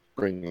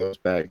 bring those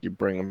back. You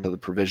bring them to the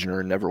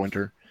provisioner in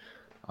Neverwinter.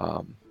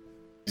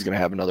 He's gonna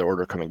have another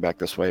order coming back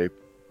this way,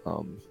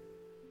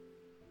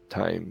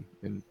 time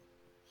in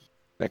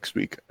next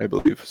week, I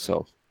believe.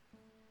 So,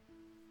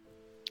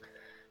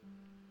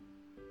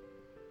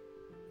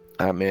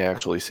 I may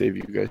actually save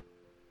you guys.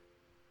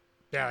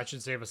 Yeah, that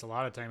should save us a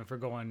lot of time if we're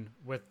going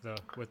with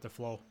the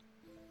flow.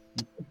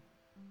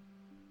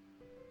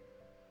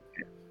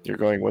 You're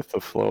going with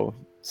the flow.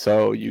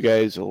 So you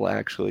guys will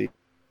actually,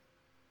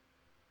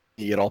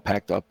 you get all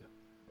packed up.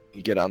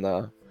 You get on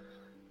the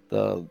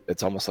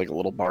it's almost like a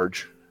little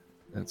barge.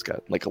 And it's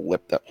got like a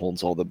lip that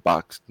holds all the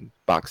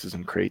boxes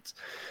and crates.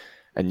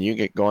 And you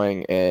get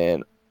going,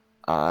 and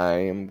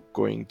I'm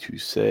going to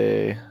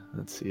say,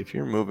 let's see, if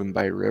you're moving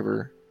by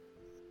river,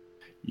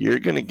 you're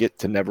going to get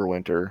to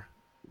Neverwinter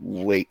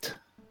late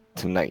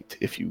tonight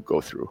if you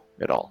go through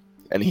it all.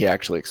 And he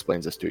actually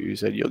explains this to you. He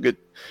said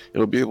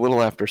it'll be a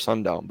little after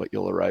sundown, but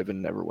you'll arrive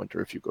in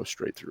Neverwinter if you go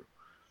straight through.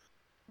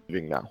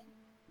 Leaving now.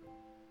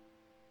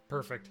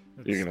 Perfect.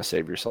 You're going to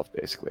save yourself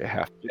basically a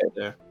half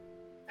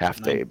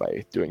day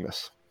by doing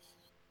this.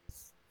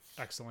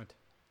 Excellent.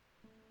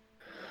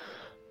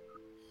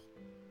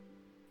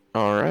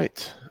 All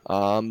right.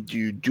 Do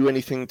you do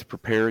anything to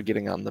prepare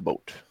getting on the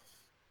boat?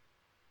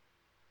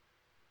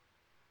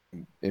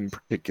 In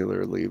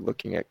particularly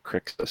looking at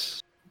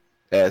Crixus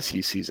as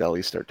he sees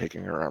Ellie start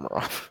taking her armor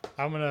off.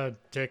 I'm gonna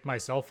take my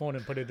cell phone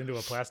and put it into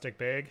a plastic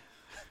bag.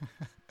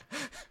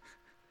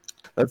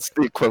 That's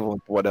the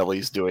equivalent of what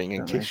Ellie's doing.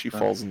 In That case makes she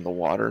sense. falls in the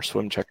water,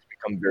 swim checks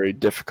become very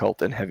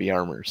difficult in heavy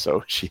armor.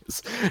 So she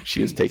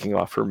is taking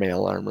off her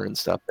mail armor and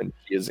stuff, and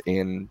she is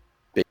in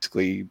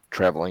basically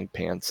traveling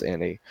pants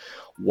and a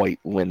white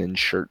linen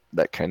shirt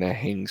that kind of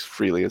hangs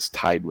freely, is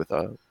tied with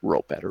a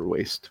rope at her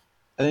waist.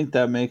 I think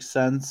that makes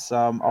sense.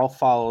 I'll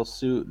follow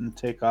suit and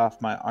take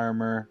off my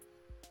armor.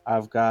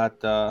 I've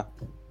got a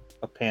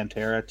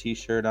Pantera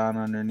t-shirt on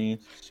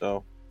underneath,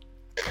 so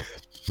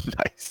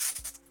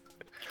Nice.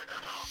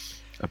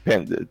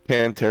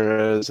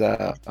 Pantera is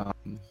a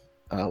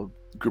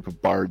group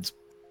of bards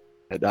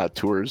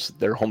tours.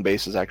 Their home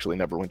base is actually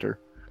Neverwinter.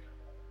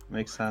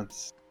 Makes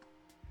sense.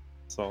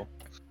 So,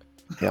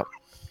 Yep.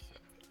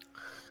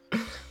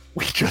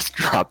 We just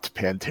dropped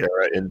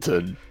Pantera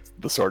into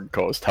the Sword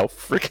Coast. How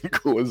freaking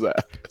cool is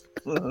that?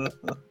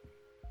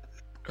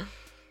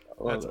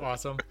 That's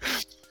awesome.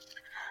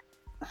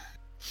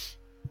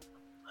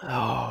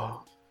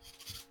 Oh.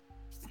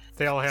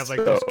 They all have like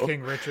So- those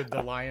King Richard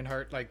the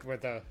Lionheart, like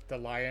with the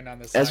lion on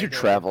the side. As you're there,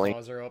 traveling- the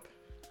claws are up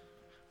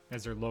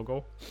as their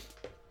logo.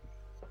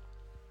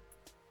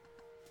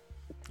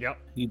 Yep.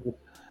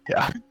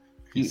 Yeah,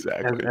 He-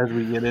 exactly. As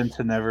we get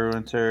into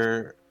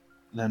Neverwinter,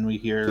 then we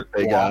hear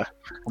Big Wasp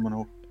coming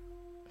over.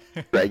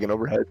 dragon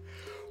overhead.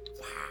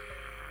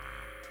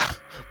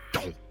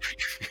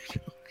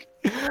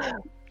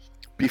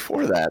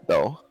 Before that,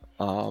 though,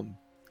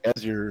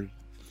 as you're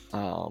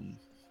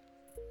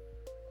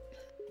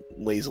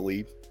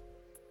lazily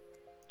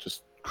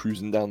just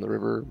cruising down the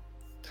river,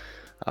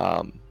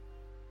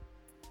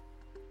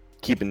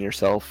 keeping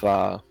yourself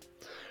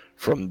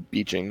from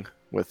beaching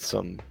with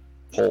some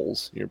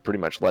poles, you're pretty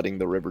much letting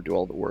the river do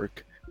all the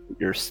work.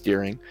 You're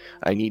steering.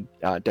 I need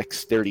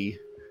dexterity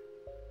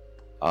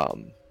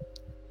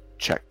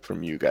check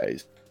from you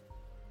guys.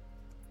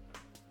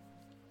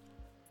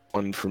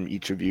 One from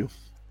each of you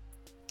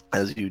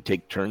as you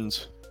take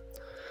turns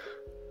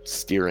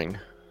steering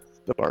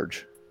the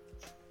barge.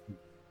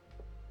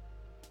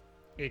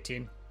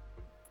 18.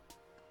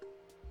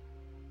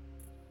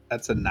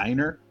 That's a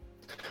 9er.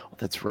 Oh,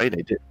 that's right,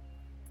 I did.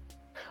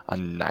 A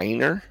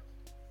 9er?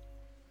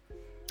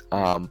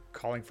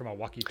 Calling from a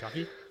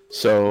walkie-talkie.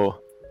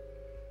 So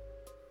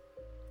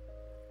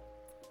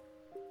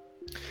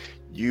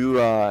you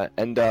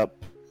end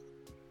up,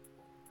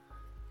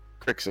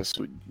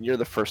 Crixus, you're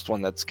the first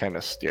one that's kind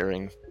of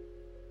steering,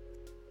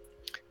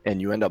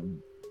 and you end up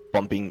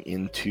bumping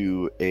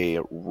into a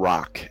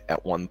rock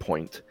at one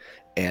point,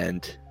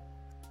 and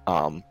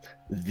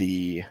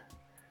the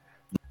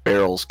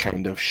barrels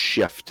kind of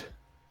shift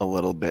a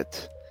little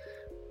bit,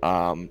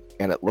 and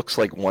it looks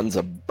like one's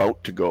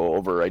about to go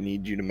over. I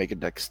need you to make a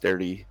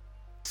dexterity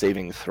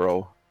saving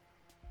throw.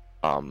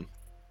 Aaron,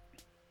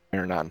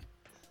 try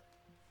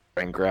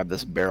and grab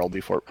this barrel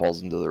before it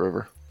falls into the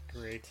river.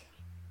 Great.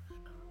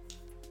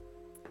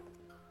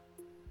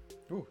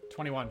 Ooh,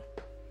 21.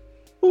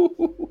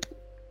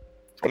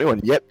 21.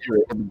 Yep, you're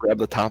able to grab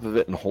the top of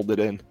it and hold it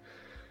in.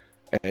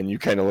 And you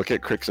kind of look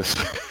at Crixus.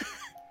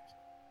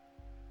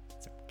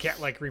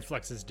 Cat-like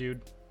reflexes,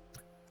 dude.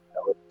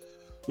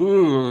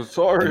 Ooh,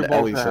 sorry And about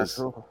Ellie that.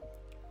 says-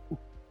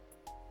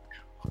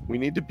 We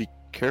need to be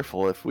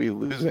careful. If we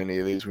lose any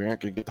of these, we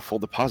aren't going to get the full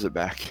deposit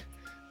back.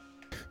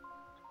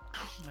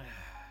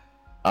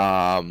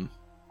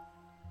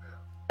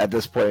 At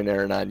this point,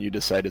 Aaron, you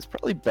decide it's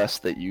probably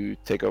best that you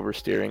take over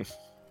steering,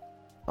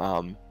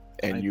 and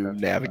you that's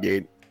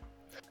navigate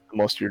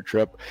most of your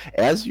trip.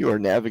 As you are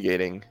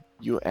navigating,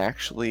 you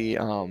actually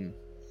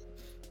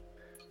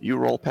you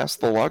roll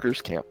past the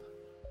loggers camp,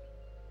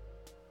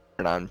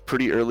 and on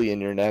pretty early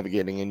in your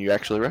navigating, and you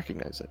actually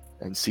recognize it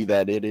and see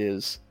that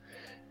it's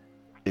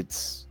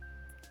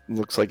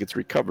looks like it's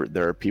recovered.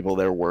 There are people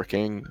there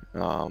working.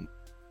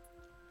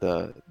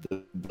 The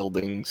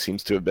building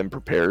seems to have been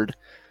prepared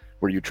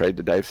where you tried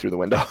to dive through the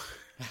window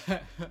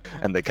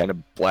and they kind of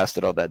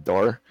blasted out that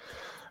door.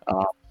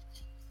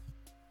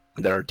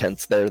 There are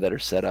tents there that are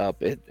set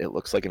up. It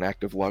looks like an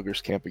active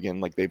loggers camp again,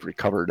 like they've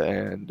recovered,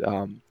 and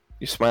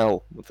you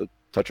smile with a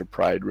touch of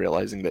pride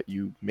realizing that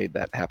you made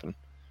that happen.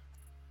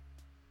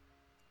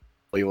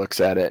 He looks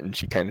at it and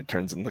she kind of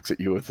turns and looks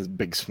at you with this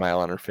big smile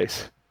on her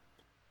face.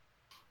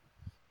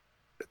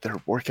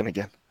 They're working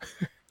again.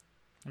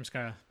 I'm just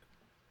gonna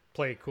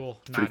play it cool,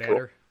 Pretty not at cool.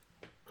 her.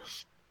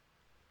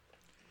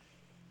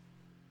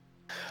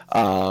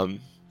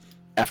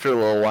 After a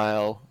little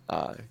while,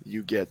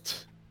 you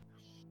get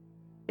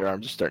your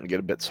arms are starting to get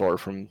a bit sore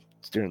from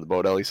steering the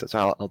boat. Ellie says,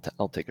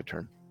 "I'll take a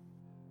turn."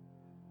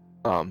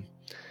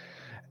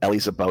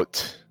 Ellie's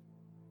about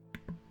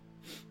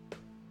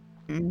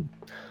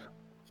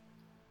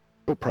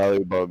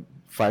probably about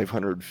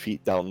 500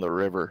 feet down the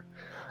river,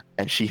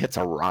 and she hits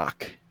a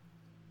rock,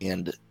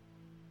 and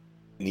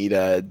need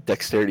a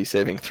dexterity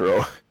saving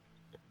throw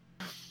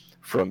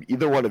from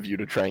either one of you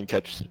to try and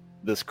catch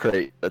this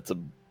crate that's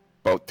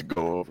about to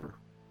go over.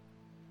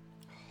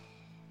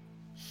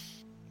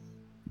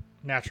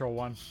 Natural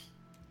 1.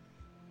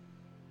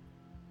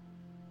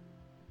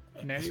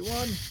 Natty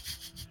 1.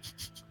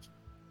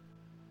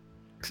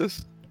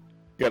 Texas,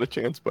 you got a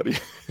chance, buddy.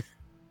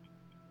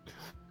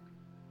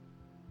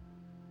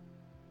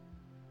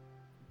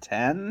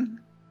 10?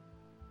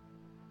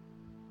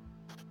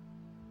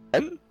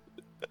 And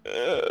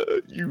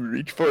you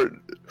reach for it.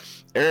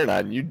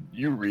 Aaron,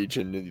 you reach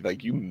and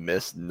like you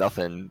miss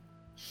nothing.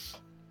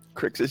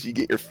 Crixus, you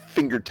get your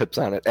fingertips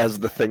on it as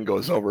the thing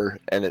goes over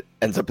and it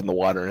ends up in the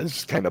water and it's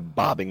just kind of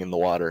bobbing in the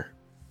water.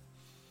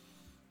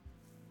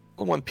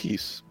 In one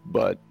piece,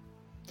 but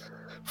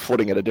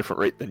floating at a different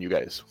rate than you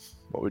guys.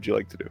 What would you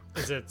like to do?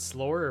 Is it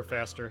slower or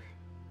faster?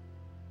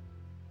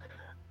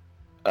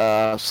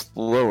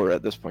 Slower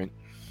at this point.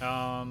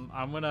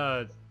 I'm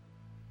gonna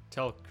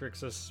tell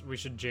Crixus we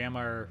should jam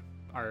our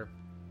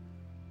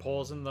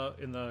poles in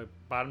the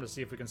bottom to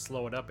see if we can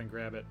slow it up and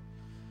grab it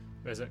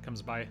as it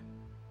comes by.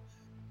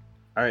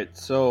 All right,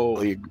 so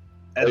He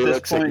at this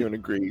looks at you point, and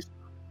agrees.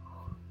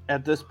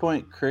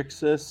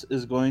 Crixus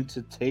is going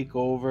to take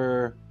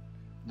over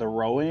the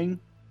rowing,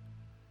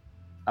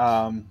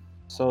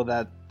 so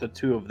that the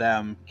two of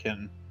them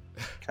can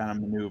kind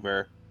of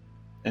maneuver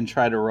and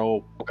try to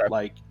row Okay.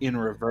 like in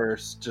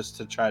reverse, just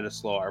to try to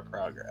slow our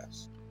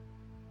progress.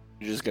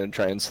 You're just gonna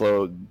try and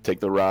take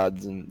the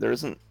rods, and there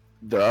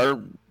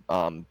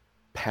are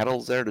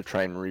paddles there to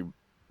try and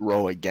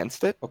row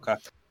against it. Okay.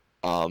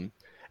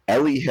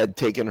 Ellie had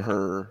taken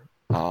her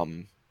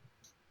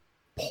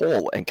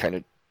pole and kind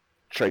of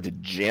tried to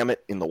jam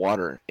it in the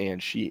water,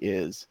 and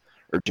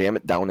jam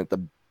it down at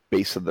the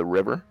base of the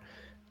river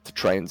to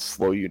try and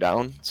slow you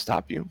down,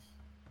 stop you.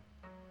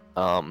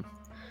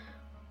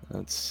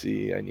 Let's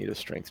see. I need a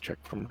strength check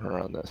from her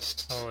on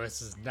this. Oh,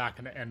 this is not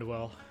going to end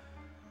well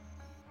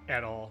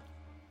at all.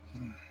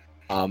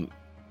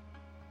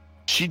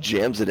 She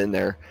jams it in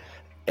there,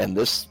 and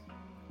this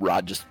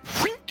rod just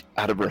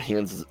out of her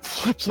hands as it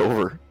flips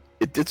over.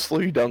 It did slow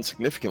you down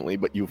significantly,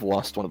 but you've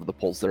lost one of the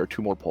poles. There are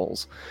 2 more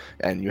poles,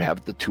 and you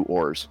have the 2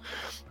 oars.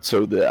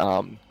 So the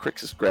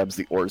Crixus grabs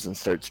the oars and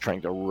starts trying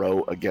to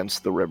row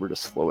against the river to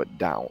slow it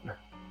down.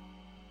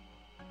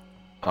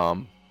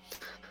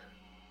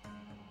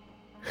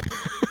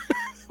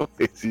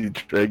 Lazy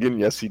Dragon,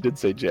 yes, he did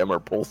say jam our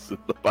poles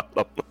at the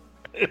bottom.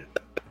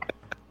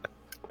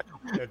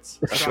 It's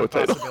a strong Show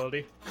title.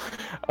 possibility.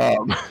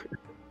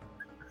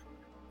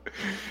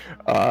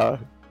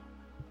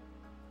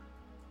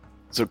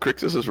 So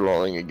Crixus is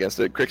rolling against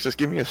it. Crixus,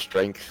 give me a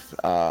strength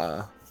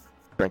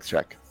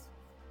check.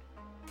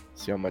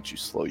 See how much you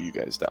slow you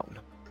guys down.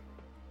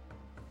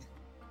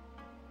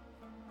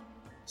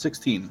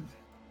 16.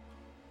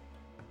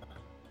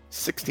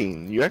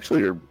 16. You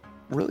actually are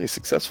really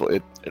successful.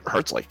 It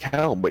hurts like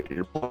hell, but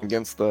you're pulling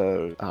against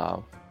the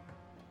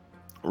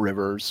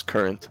river's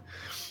current,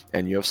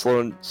 and you have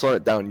slowed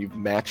it down. You've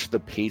matched the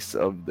pace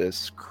of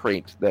this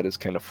crate that is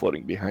kind of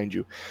floating behind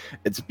you.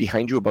 It's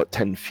behind you about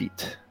 10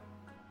 feet.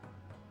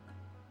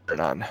 Turn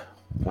on.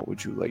 What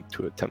would you like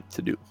to attempt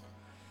to do?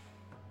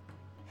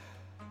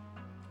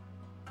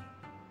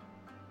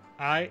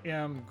 I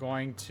am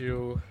going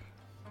to...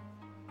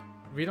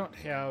 We don't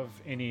have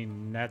any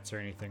nets or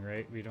anything,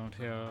 right? We don't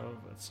have...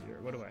 Let's see here.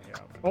 What do I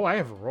have? Oh, I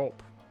have a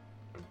rope.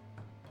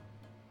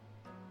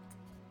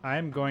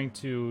 I'm going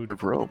to...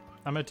 Rope.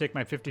 I'm going to take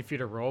my 50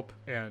 feet of rope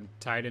and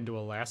tie it into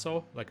a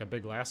lasso, like a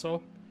big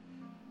lasso.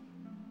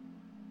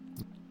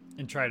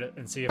 And try to...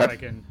 And see if I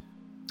can...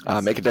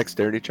 Make a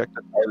dexterity check.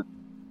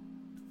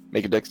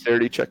 Make a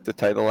dexterity check to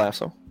tie the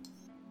lasso.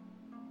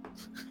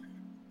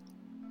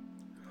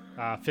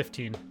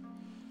 15.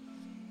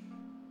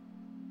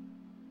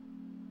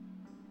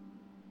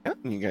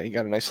 Yeah, you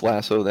got a nice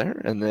lasso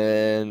there, and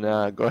then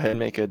go ahead and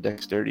make a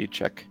dexterity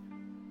check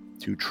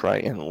to try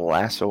and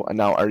lasso.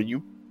 Now,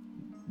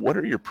 what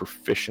are your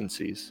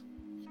proficiencies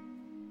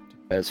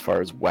as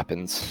far as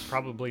weapons?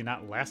 Probably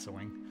not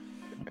lassoing.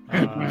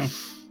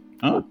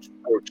 Oh,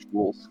 Or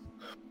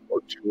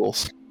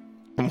tools.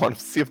 I want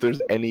to see if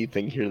there's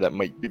anything here that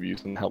might give you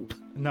some help.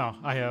 No,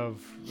 I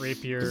have This is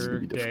rapier, gonna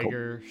be difficult.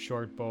 dagger,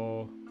 short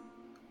bow,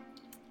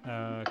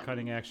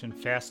 cutting action,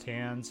 fast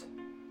hands.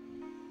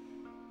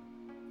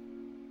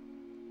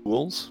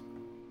 Tools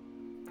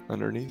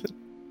underneath it.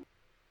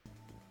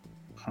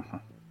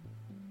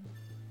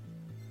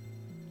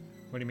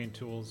 What do you mean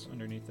tools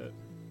underneath it?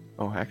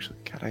 Oh, actually,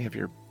 God, I have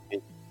your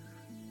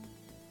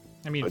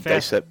I mean, dice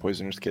fast set,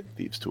 poisoner's kit,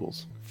 thieves'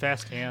 tools,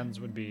 hands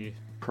would be...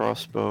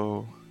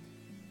 crossbow.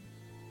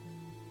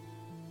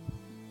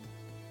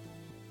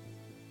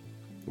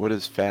 What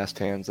is fast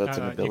hands? That's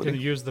an you ability. can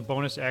use the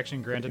bonus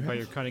action granted you by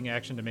have? your cutting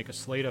action to make a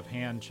sleight of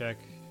hand check.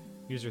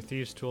 Use your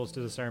thieves' tools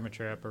to disarm a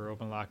trap or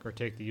open lock, or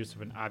take the use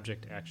of an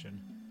object action.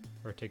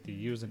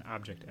 Use an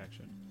object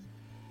action.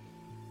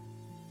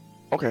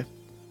 Okay.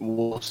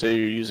 We'll say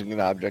you're using an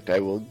object. I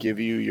will give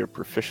you your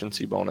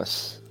proficiency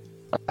bonus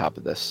on top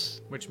of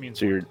this. Which means...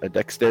 So you're a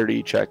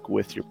dexterity check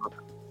with your... Oh,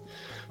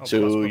 so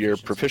plus your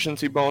proficiency.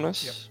 proficiency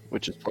bonus, Yep.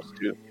 which is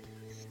 +2.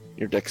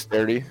 Your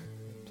dexterity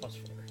Plus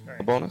 4. All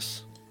right.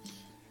 bonus.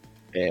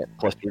 And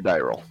plus your die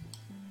roll.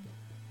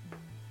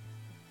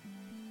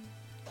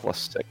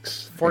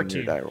 +6. and 14.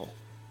 Your die roll.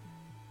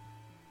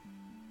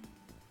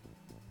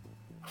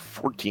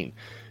 14.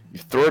 You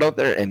throw it out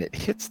there and it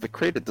hits the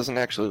crate. It doesn't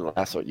actually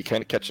lasso it. You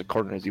kind of catch the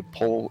corner as you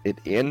pull it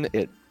in.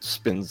 It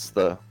spins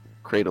the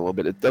crate a little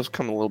bit. It does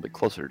come a little bit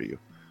closer to you.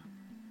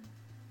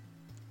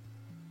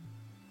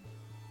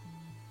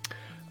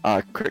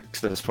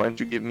 Crixus, why don't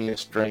you give me a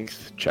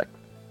strength check?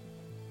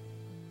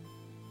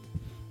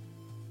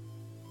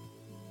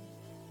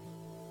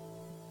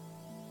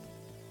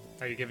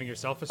 Are you giving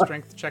yourself a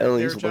strength check there,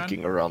 Ellie's John?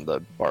 looking around the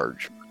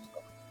barge.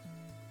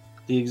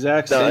 the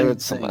exact No, same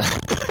it's thing.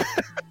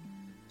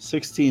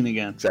 16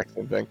 again. exact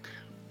same thing.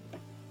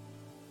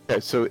 Okay,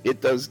 so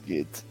it does.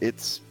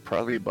 It's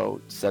probably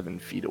about 7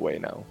 feet away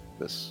now.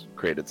 this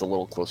crate. It's a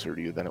little closer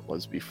to you than it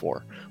was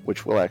before,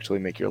 which will actually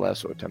make your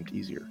lasso attempt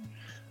easier.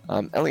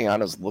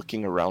 Eliana's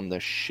looking around the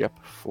ship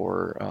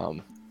for,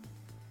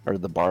 or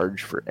the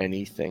barge for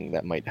anything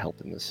that might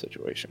help in this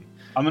situation.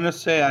 I'm gonna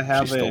say I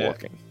have She's still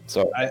looking.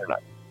 So I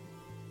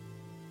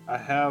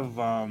have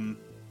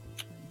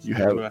You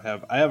what do I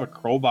have? I have a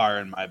crowbar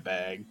in my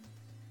bag.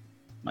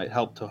 Might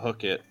help to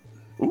hook it.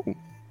 ooh,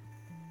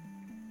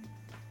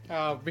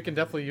 We can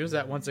definitely use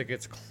that once it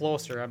gets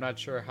closer. I'm not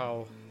sure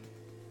how.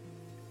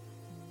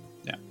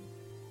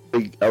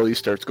 Ellie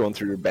starts going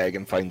through your bag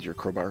and finds your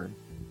crowbar.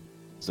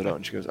 So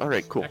and she goes, "All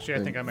right, cool." Actually,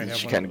 I think I might have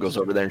She one kind of of goes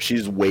those, over there and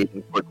she's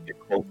waiting for it to get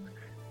close.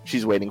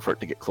 She's waiting for it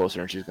to get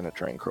closer and she's going to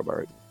try and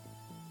crowbar it.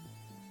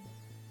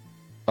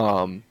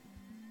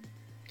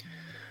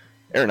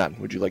 Aranon,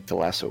 would you like to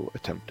lasso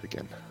attempt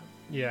again?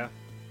 Yeah.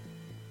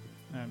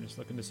 I'm just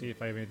looking to see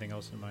if I have anything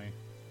else in my.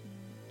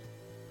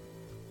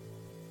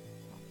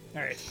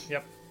 All right.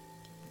 Yep.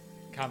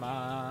 Come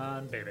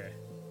on, baby.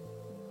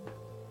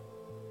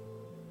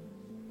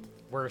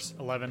 Worse,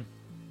 11.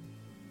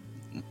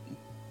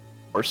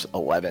 Worse,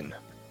 11.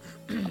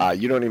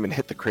 You don't even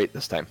hit the crate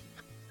this time.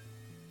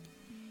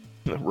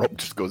 The rope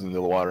just goes into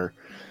the water,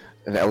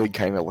 and Ellie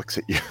kind of looks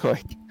at you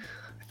like,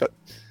 I thought,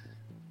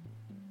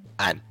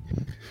 on.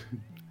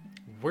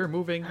 We're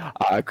moving.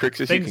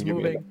 Crixus, you Things can give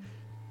me moving.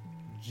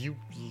 You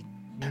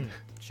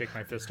shake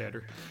my fist at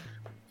her.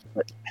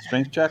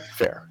 Strength check.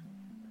 Fair.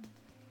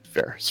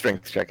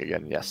 Strength check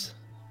again, yes.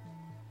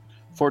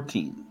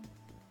 14.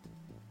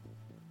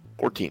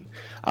 14.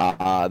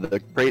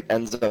 The crate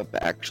ends up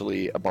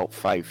actually about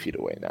 5 feet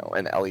away now,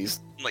 and Ellie's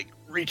like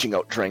reaching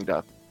out, trying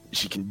to.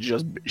 She can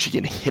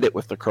hit it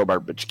with the crowbar,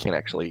 but she can't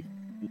actually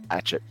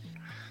latch it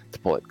to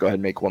pull it. Go ahead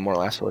and make one more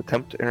lasso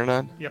attempt,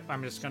 Aranon. Yep,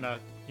 I'm just gonna,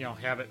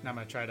 have it, and I'm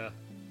gonna try to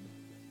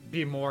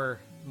be more,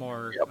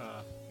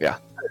 Yeah.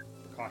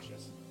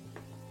 cautious.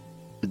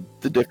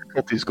 The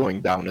difficulty's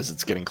going down as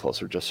it's getting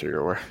closer, just so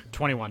you're aware.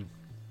 21.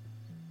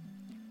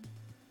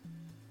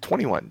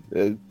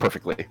 21,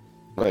 perfectly.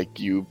 Like,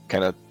 you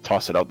kind of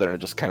toss it out there and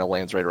it just kind of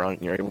lands right around,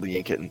 and you're able to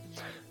yank it and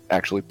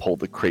actually pull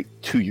the crate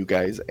to you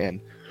guys, and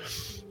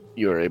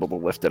you're able to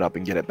lift it up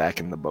and get it back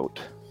in the boat.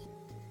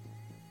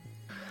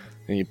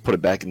 And you put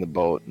it back in the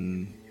boat,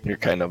 and you're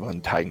kind of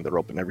untying the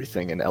rope and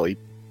everything, and Ellie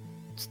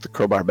puts the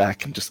crowbar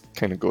back and just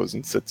kind of goes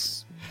and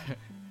sits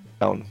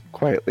down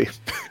quietly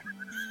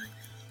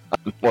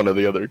on one of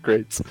the other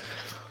crates.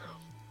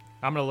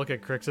 I'm gonna look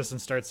at Crixus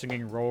and start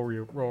singing row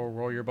your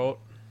boat."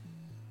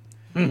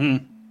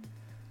 Mm-hmm.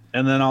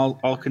 And then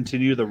I'll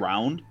continue the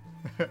round.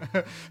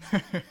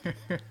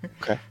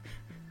 Okay.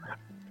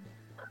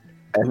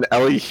 And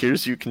Ellie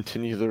hears you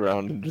continue the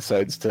round and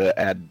decides to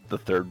add the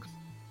third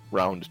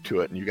round to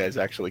it, and you guys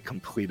actually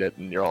complete it,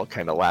 and you're all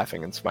kind of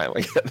laughing and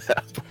smiling at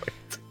that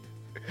point.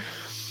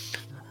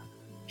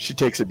 She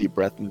takes a deep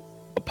breath and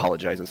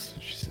apologizes.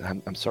 She says,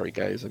 I'm sorry,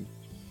 guys.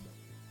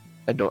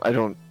 I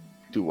don't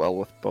do well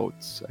with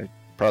boats. I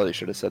probably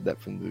should have said that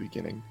from the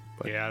beginning.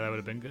 But Yeah, that would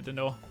have been good to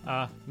know.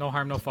 No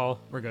harm, no foul.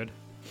 We're good.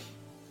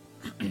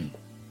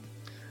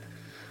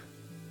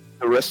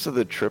 the rest of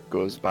the trip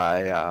goes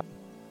by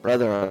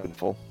rather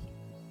uneventful.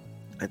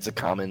 It's a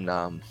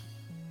common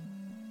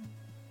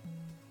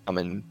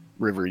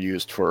river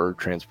used for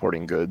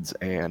transporting goods,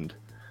 and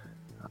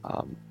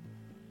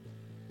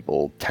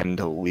people tend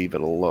to leave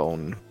it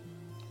alone.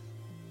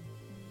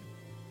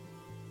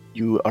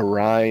 You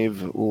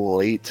arrive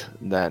late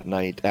that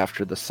night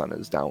after the sun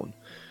is down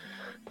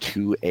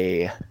to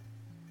a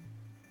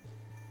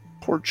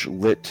porch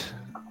lit.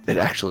 It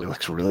actually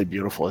looks really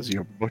beautiful as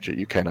you approach it.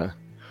 You kind of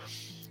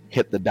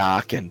hit the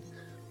dock, and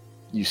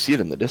you see it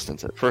in the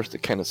distance. At first,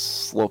 it kind of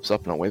slopes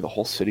up and away. The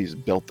whole city's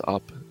built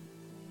up.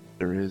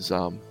 There is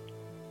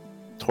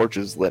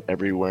torches lit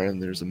everywhere,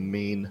 and there's a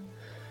main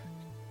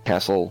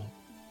castle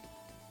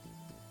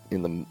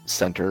in the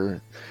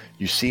center.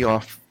 You see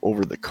off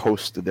over the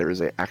coast, there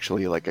is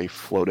actually like a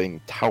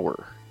floating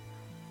tower,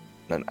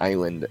 an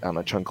island on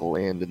a chunk of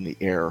land in the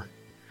air.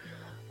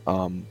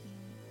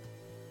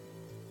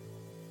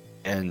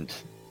 And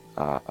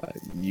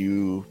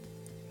you,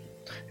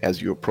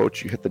 as you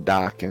approach, you hit the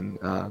dock, and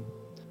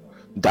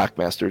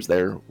dockmaster's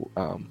there.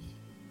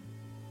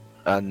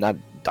 Not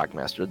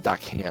dockmaster,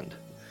 dockhand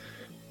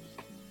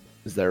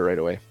is there right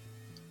away.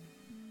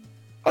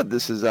 Oh,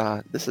 this is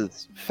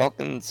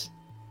Falcon's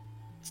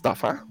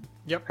stuff, huh?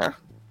 Yep. Huh?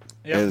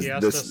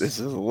 Yep. This is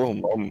a little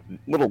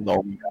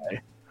gnome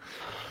guy,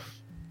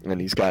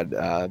 and he's got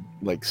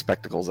like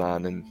spectacles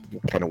on and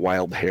kind of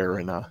wild hair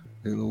and a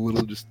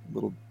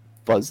little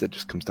fuzz that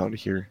just comes down to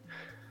here.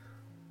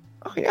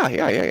 Oh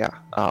yeah.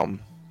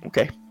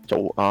 Okay.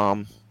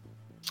 So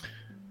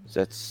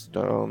that's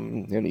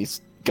and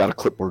he's got a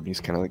clipboard and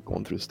he's kind of like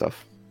going through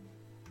stuff.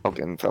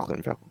 Falcon.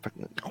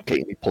 Okay,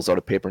 and he pulls out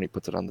a paper and he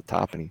puts it on the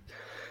top, and he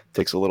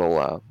takes a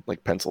little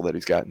like pencil that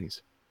he's got, and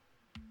he's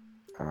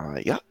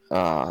yep.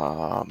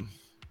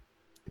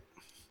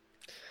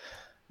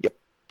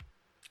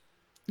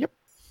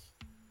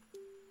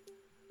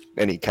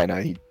 And he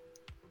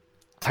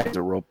ties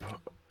a rope,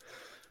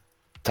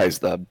 ties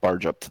the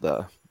barge up to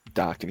the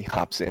dock and he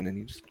hops in and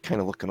he's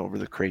kind of looking over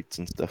the crates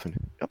and stuff. And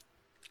yep.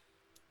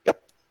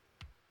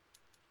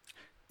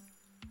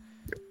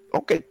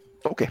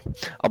 Okay,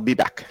 I'll be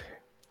back.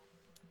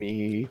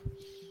 I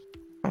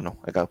don't know.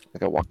 I got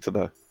to walk to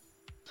the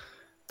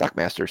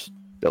Dockmaster's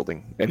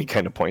building. And he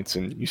kind of points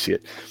and you see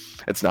it.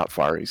 It's not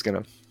far. He's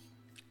gonna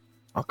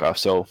walk off.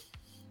 So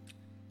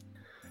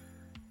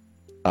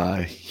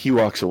he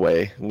walks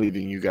away,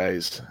 leaving you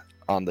guys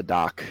on the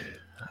dock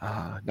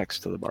next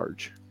to the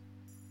barge.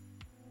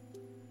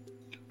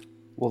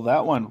 Well,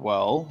 that went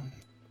well.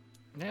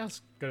 Yeah,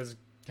 as good as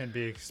can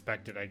be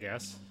expected, I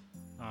guess.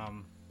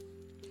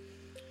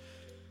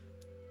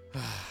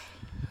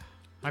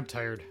 I'm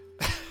tired.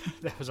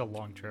 That was a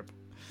long trip.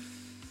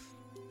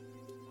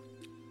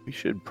 We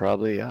should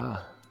probably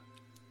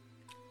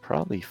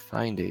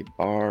find a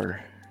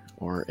bar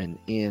or an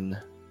inn.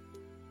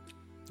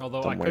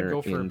 Although I could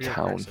go for a in beer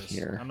town Crixus.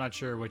 here. I'm not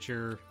sure what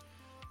your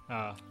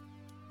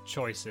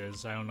choice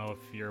is. I don't know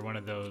if you're one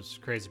of those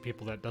crazy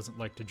people that doesn't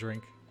like to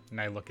drink.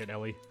 And I look at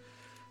Ellie.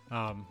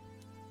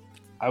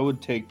 I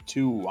would take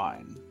 2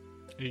 wine.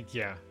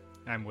 Yeah,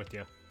 I'm with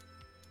you.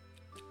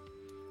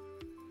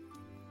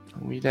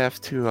 We'd have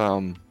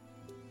to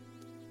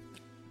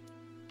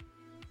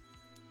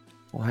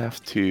we'll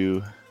have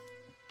to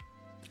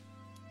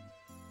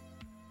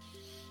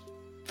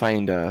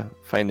find an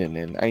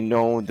inn. I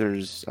know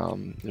there's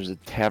a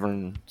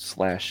tavern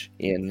 /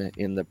 inn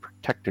in the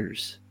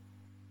Protectors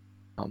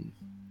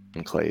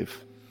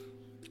enclave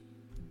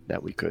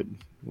that we could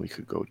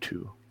go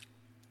to.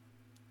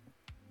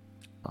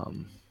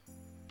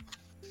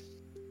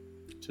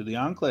 To the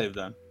Enclave,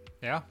 then.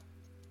 Yeah?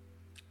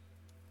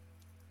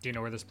 Do you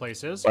know where this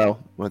place is?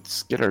 Well,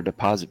 let's get our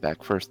deposit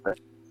back first. Oh,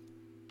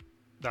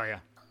 yeah.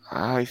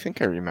 I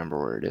think I remember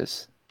where it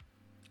is.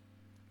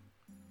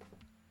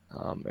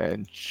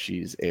 And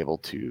she's able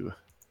to.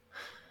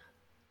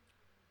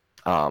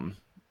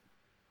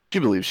 She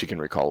believes she can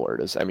recall where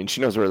it is. I mean,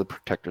 she knows where the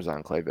Protector's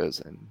Enclave is,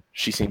 and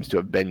she seems to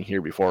have been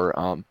here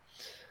before.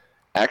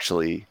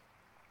 Actually,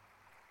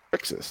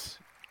 Crixus,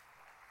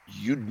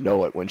 you'd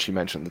know it when she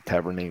mentioned the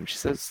tavern name. She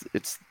says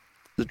it's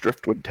the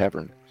Driftwood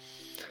Tavern.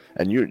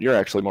 And you're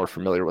actually more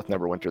familiar with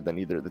Neverwinter than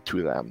either of the two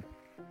of them.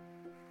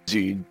 So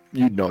you'd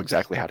know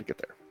exactly how to get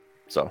there.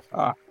 So.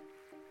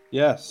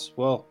 Yes.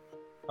 Well,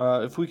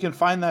 if we can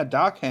find that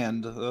dock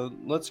hand,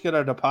 let's get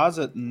our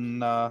deposit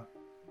and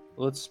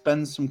let's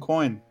spend some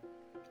coin.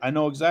 I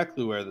know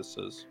exactly where this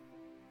is.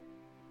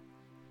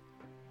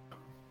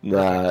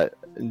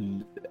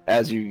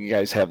 As you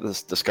guys have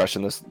this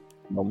discussion, this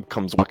mom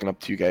comes walking up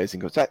to you guys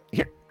and goes,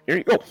 Here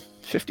you go.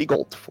 50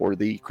 gold for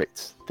the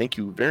crates. Thank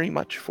you very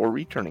much for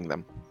returning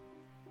them.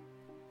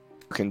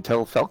 You can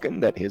tell Falcon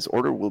that his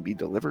order will be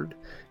delivered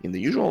in the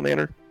usual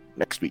manner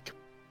next week.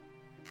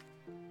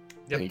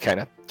 Yep. And he kind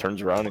of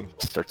turns around and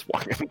starts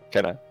walking,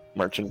 kind of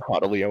marching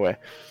haughtily away.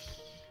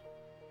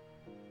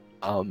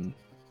 How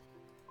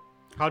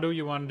do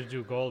you want to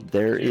do gold?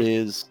 There Do you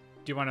is...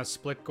 want to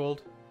split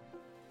gold,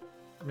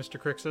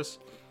 Mr. Crixus?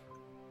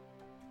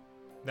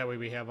 That way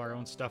we have our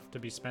own stuff to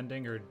be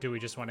spending, or do we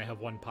just want to have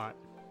one pot?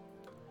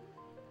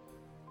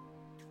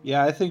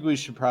 Yeah, I think we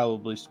should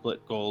probably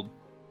split gold.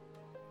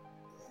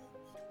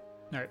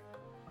 All right.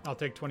 I'll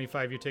take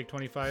 25, you take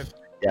 25.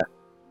 Yeah.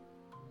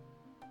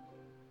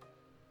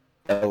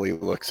 Ellie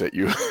looks at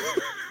you.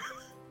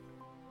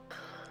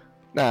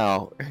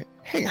 Now,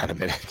 hang on a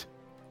minute.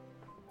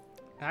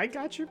 I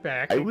got your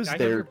back. I was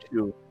there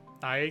too.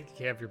 I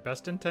have your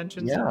best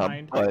intentions in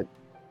mind. But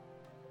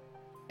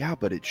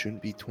it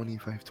shouldn't be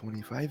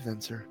 25-25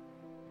 then, sir.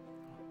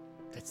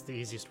 That's the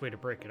easiest way to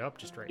break it up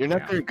just right You're now.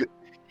 not very good.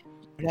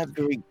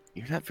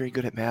 You're not very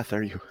good at math,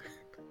 are you?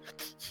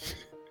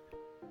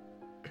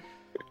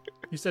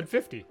 You said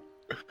 50.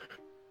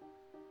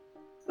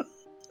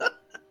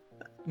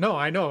 No,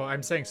 I know.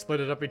 I'm saying split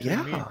it up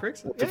between me and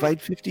Crixus. Well,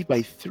 divide 50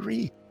 by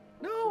 3.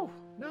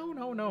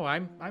 No.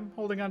 I'm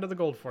holding on to the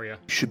gold for you. You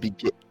should be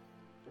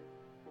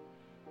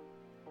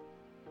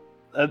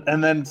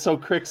And then so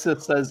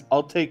Crixus says,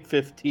 I'll take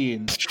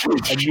 15,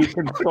 and you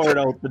can sort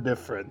out the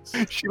difference.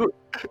 She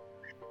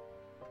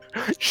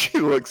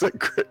looks at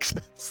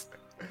Crixus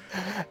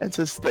and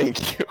says,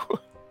 "Thank you."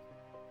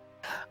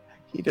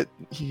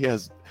 He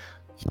has.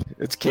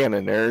 It's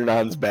canon.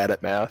 Aaronon's bad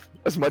at math.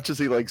 As much as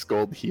he likes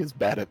gold, he is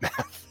bad at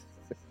math.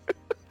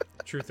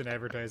 Truth in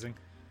advertising.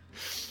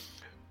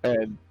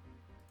 And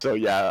so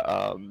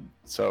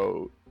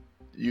so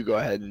you go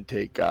ahead and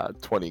take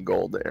 20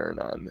 gold,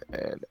 Aaronon,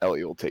 and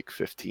Ellie will take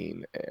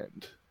 15,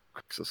 and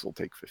Crixus will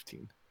take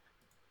 15.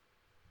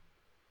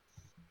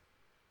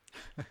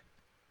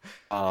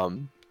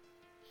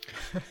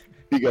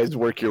 You guys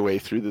work your way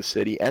through the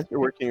city. As you're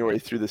working your way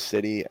through the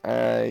city,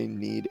 I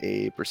need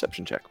a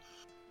perception check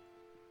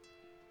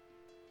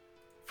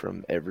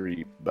from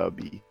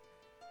everybody.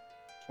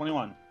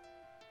 21.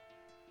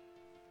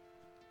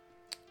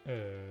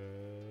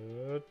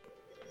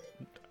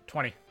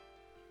 20.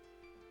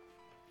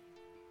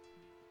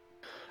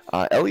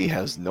 Ellie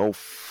has no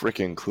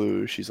freaking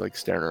clue. She's like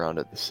staring around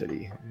at the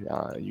city.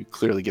 You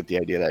clearly get the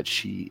idea that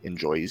she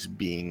enjoys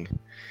being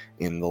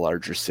in the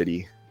larger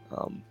city.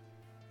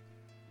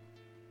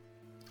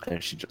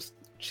 And she's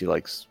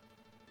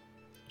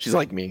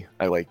like me.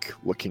 I like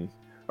looking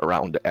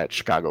around at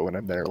Chicago when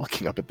I'm there,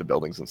 looking up at the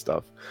buildings and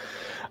stuff.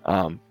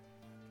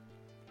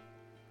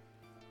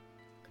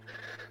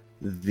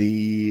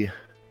 The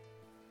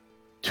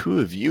two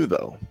of you,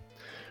 though,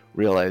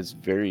 realize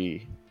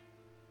very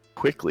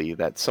quickly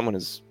that someone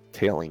is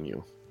tailing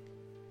you.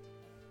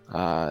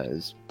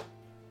 Is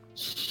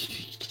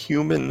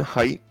human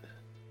height.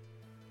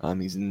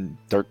 He's in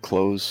dark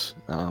clothes.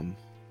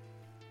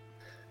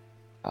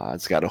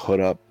 It's got a hood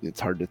up. It's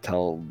hard to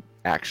tell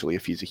actually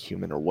if he's a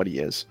human or what he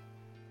is,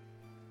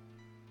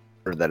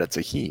 or that it's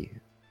a he.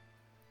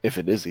 If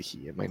it is a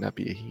he, it might not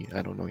be a he.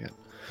 I don't know yet.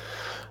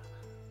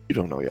 You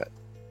don't know yet.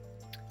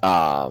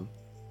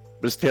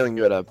 But it's tailing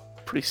you at a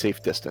pretty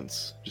safe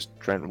distance. Just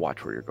trying to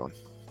watch where you're going.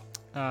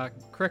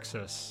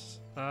 Crixus,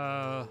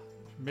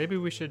 maybe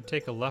we should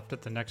take a left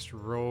at the next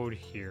road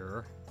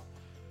here.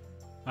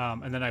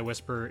 And then I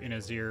whisper in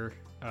his ear,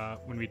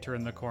 when we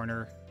turn the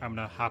corner, I'm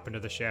gonna hop into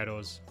the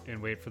shadows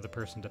and wait for the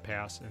person to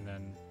pass and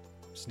then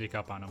sneak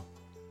up on him.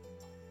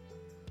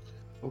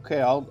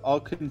 Okay,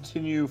 I'll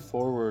continue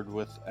forward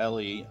with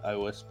Ellie, I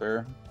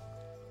whisper,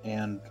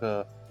 and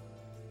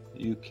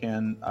you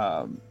can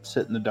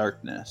sit in the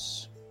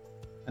darkness.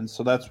 And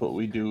so that's what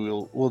we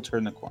do. We'll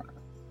turn the corner.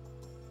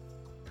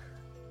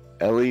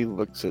 Ellie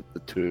looks at the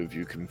two of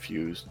you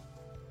confused,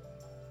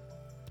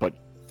 but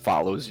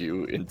follows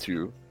you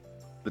into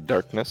the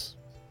darkness.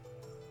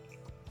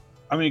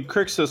 I mean,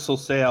 Crixus will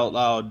say out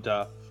loud,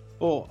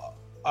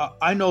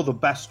 I know the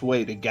best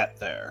way to get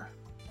there.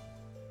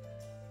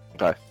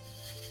 Okay.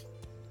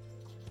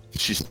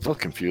 She's still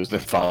confused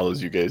and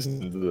follows you guys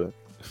into the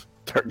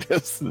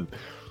darkness. And...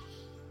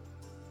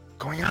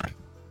 going on.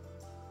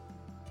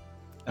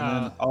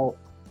 And then I'll,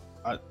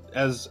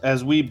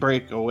 as we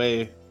break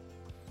away,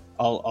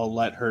 I'll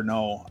let her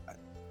know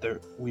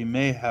we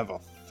may have a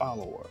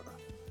follower.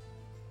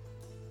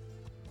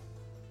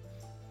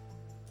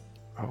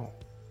 Oh.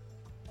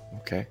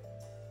 Okay.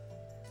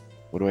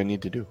 What do I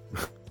need to do?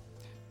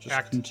 Just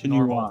Act continue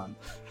normal. on.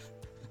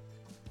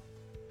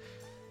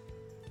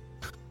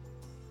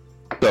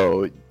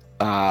 So,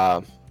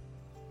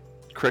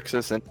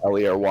 Crixus and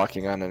Ellie are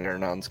walking on, and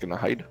Ernon's gonna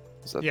hide.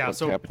 Is that what's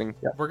happening?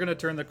 Yeah. We're gonna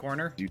turn the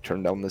corner. You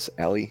turn down this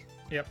alley.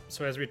 Yep.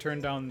 So as we turn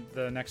down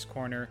the next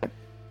corner,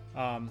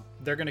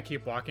 they're gonna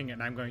keep walking,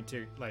 and I'm going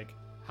to like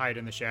hide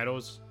in the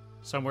shadows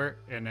somewhere.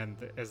 And then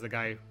as the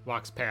guy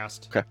walks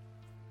past, okay,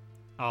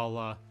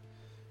 I'll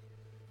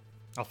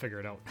figure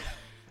it out.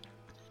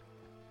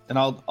 And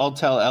I'll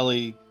tell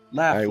Ellie,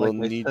 laugh I like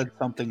will I need- said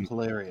something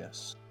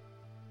hilarious.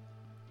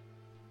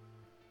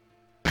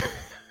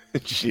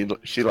 she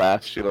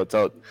laughs. She lets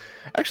out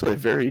actually a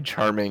very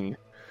charming,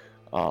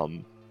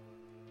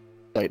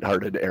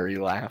 lighthearted, airy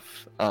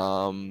laugh.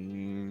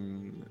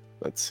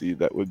 Let's see.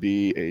 That would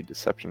be a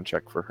deception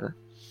check for her.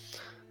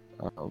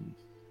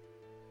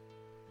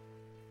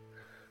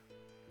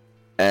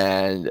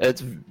 And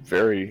it's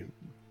very,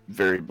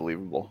 very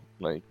believable.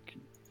 Like,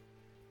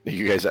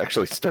 you guys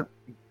actually start.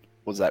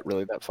 Was that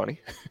really that funny?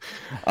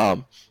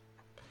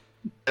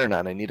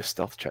 Ernon, I need a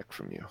stealth check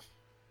from you.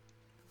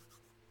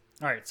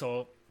 All right.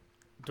 So,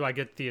 do I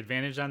get the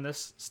advantage on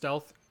this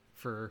stealth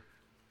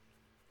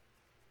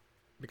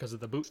because of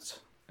the boots?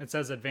 It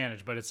says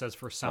advantage, but it says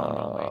for sound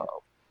only.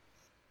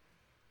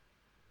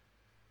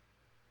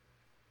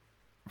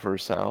 For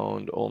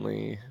sound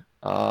only.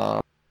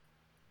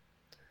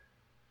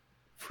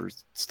 For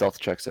stealth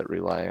checks that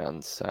rely on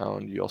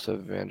sound, you also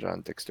have advantage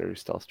on dexterity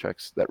stealth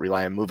checks that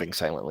rely on moving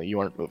silently. You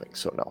aren't moving,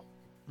 so no.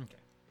 Okay.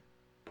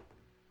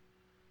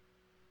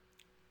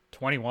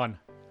 21.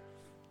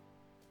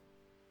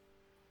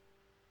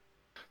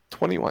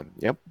 21.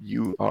 Yep,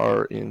 you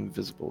are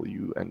invisible.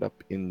 You end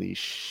up in the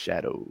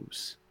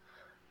shadows.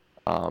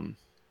 I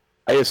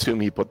assume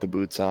he put the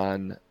boots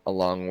on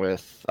along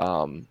with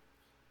them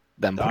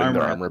putting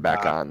their armor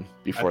back on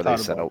before they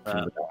set out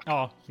from the dock.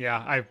 Oh,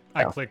 yeah.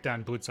 I clicked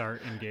on boots are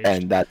engaged.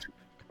 And that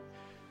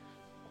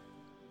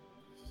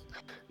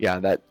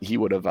he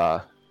would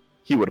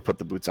have put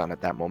the boots on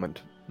at that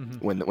moment.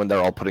 Mm-hmm. When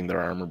they're all putting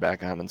their armor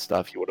back on and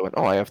stuff. He would have went,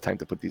 oh, I have time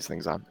to put these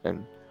things on,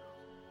 and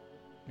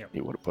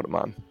he would have put them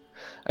on.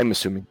 I'm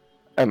assuming.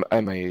 I'm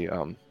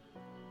a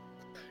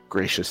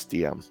gracious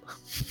DM.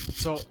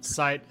 So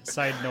side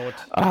note,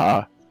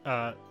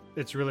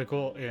 it's really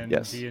cool in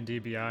D&D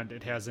Beyond.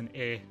 It has an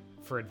A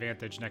for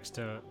advantage next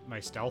to my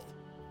stealth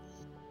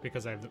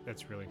because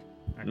that's really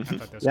I thought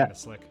that was kind of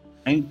slick.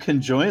 And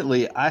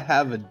conjointly, I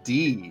have a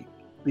D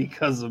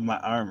because of my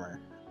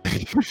armor.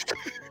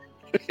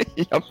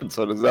 Yep, and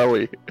so does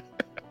Ellie.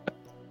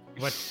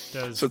 What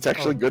does? So it's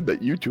actually good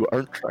that you two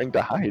aren't trying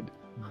to hide.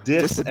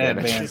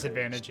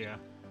 Disadvantage, yeah.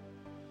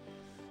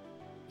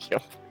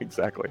 Yep,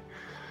 exactly.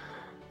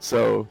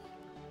 So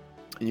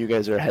you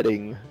guys are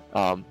heading.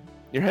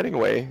 You're heading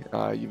away.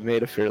 You've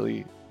made a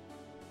fairly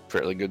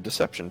good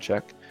deception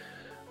check.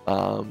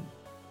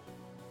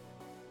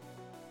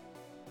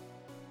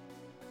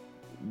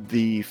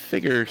 The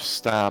figure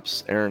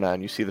stops,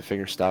 Aranon, you see the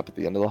figure stop at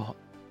the end of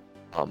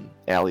the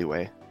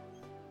alleyway.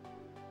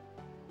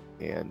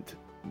 And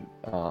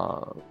Come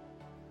on,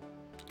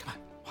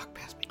 walk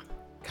past me.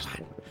 Come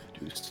on.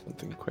 do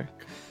something quick.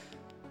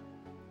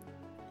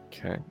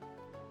 Okay.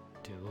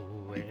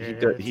 Do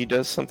it. He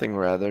does something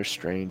rather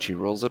strange. He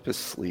rolls up his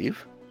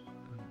sleeve.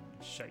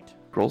 Shite.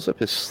 Rolls up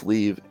his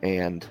sleeve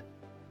and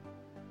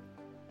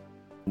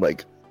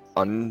like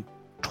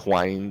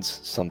untwines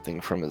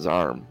something from his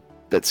arm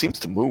that seems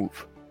to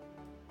move.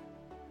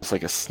 It's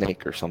like a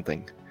snake or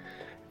something.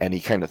 And he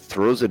kind of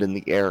throws it in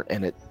the air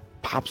and it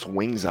pops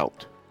wings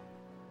out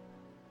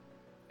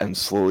and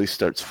slowly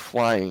starts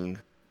flying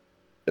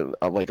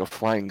like a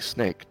flying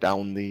snake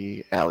down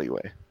the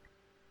alleyway.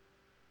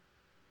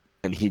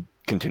 And he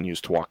continues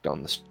to walk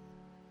down this.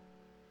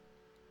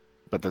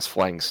 But this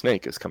flying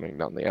snake is coming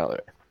down the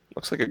alleyway.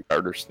 Looks like a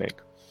garter snake.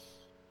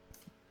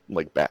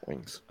 Like bat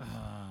wings.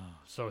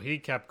 So he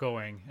kept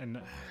going,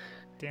 and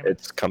damn it.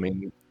 It's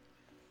coming.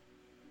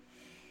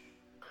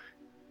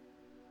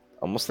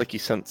 Almost like he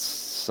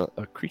sent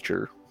a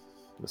creature,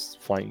 this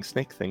flying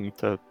snake thing,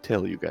 to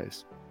tail you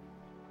guys.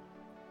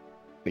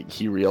 Like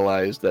he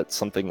realized that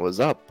something was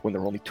up when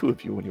there were only 2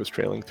 of you when he was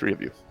trailing 3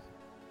 of you.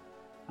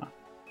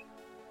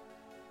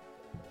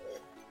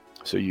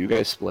 So you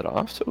guys split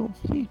off, so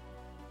he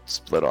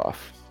split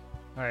off.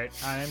 Alright,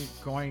 I'm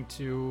going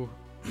to...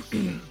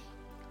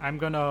 I'm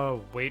gonna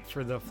wait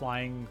for the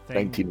flying thing.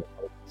 19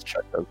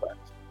 check does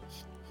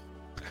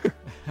that.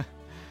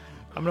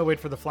 I'm gonna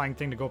wait for the flying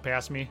thing to go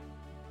past me.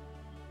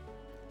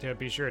 To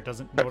be sure it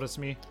doesn't notice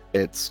me.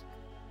 It's...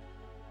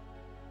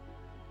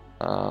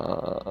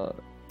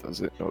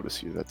 does it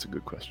notice you? That's a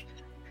good question.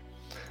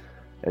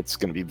 It's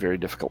going to be very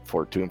difficult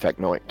for it to. In fact,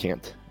 no, it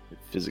can't. It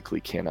physically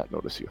cannot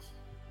notice you.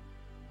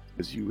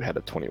 Because you had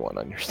a 21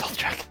 on your stealth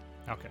check.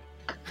 Okay.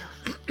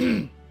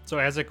 So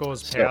as it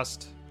goes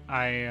past,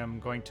 I am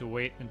going to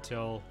wait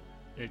until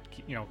it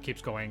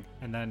keeps going,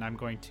 and then I'm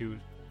going to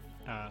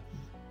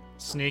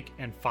sneak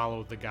and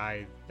follow the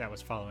guy that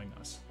was following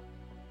us.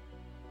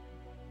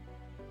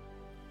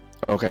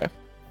 Okay.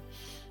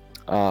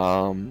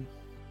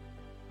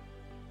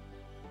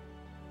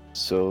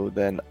 So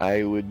then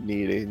I would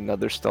need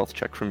another stealth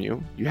check from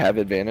you. You have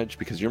advantage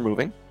because you're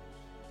moving.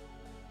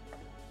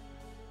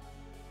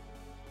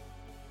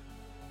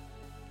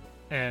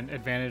 And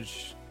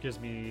advantage gives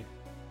me...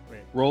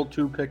 Wait. Roll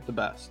 2, pick the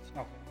best.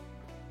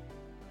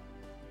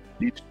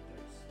 Okay.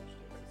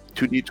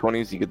 2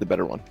 d20s, you get the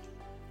better one.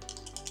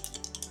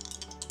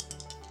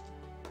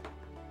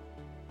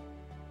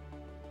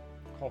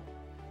 Oh,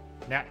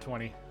 nat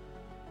 20.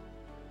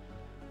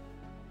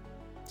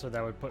 So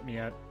that would put me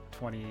at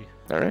 20.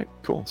 All right,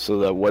 cool.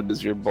 So what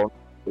is your bonus?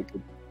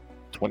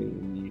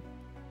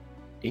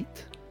 28?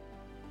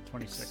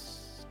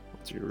 26.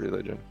 What's your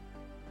religion?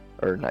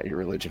 Or not your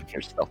religion,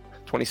 your stealth.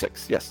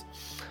 26, yes.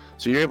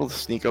 So you're able to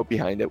sneak out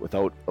behind it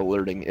without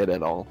alerting it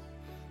at all.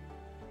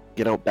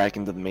 Get out back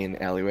into the main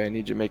alleyway. I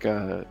need you to make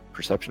a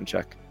perception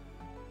check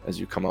as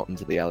you come out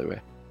into the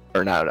alleyway.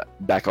 Or not,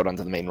 back out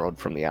onto the main road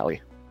from the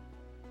alley.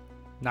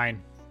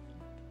 9.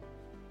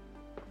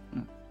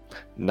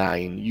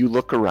 9. You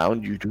look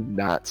around, you do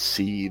not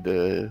see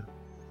the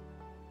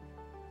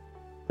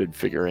hood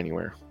figure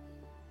anywhere.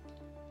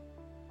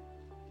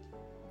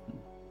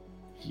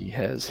 He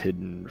has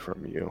hidden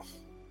from you.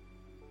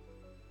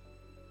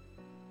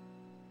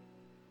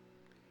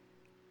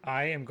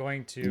 I am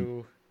going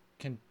to...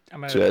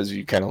 So as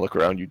you kind of look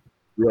around, you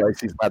realize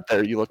he's not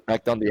there. You look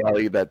back down the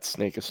alley, that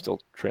snake is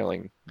still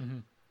trailing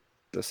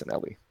this and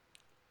Ellie.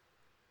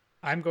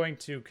 I'm going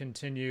to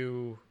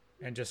continue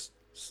and just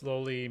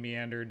slowly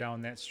meander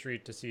down that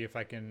street to see if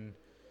I can...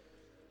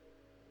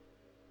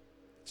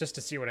 Just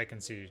to see what I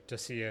can see. To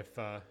see if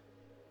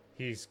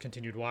he's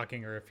continued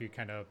walking or if he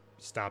kind of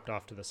stopped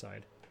off to the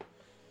side.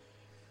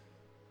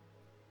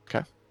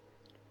 Okay.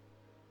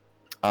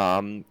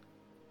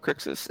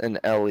 Crixus and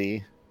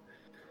Ellie,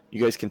 you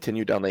guys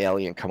continue down the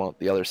alley and come out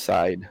the other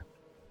side.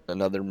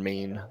 Another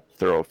main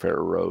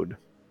thoroughfare road.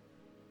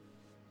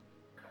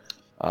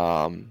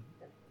 What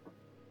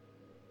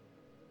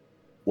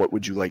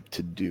would you like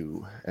to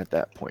do at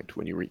that point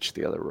when you reach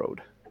the other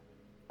road?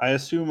 I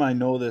assume I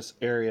know this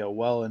area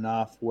well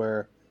enough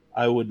where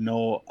I would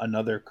know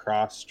another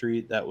cross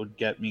street that would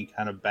get me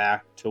kind of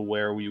back to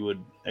where we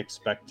would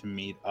expect to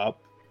meet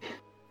up.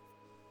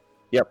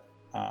 Yep.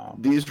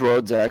 These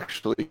roads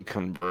actually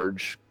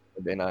converge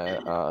in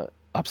a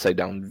upside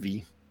down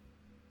V.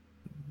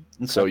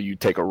 So you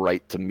take a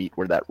right to meet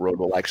where that road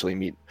will actually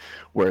meet,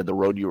 where the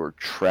road you were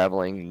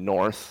traveling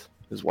north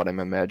is what I'm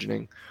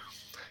imagining.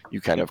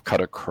 You kind of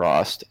cut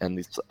across, and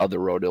this other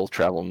road will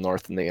travel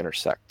north, and they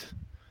intersect.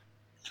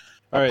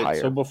 All right.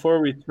 Higher. So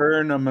before we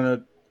turn, I'm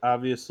gonna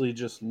obviously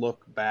just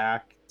look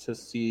back to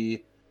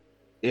see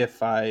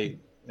if I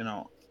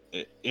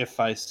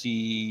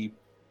see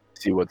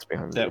what's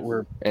behind that you.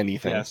 we're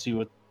anything. Yeah, see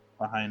what's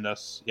behind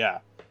us. Yeah,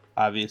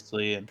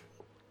 obviously,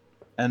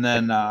 and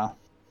then I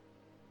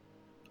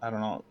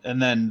don't know,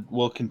 and then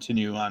we'll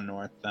continue on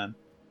north then.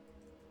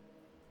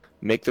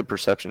 Make the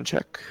perception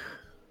check.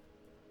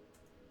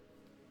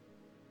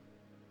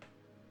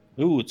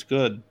 Ooh, it's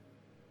good.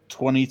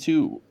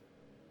 22.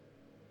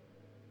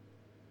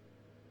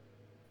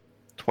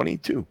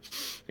 22.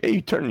 Yeah,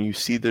 you turn and you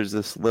see there's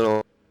this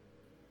little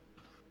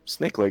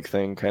snake-like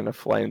thing kind of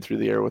flying through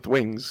the air with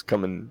wings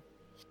coming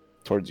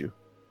towards you.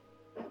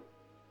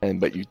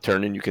 But you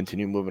turn and you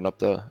continue moving up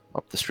the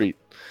street.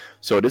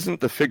 So it isn't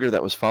the figure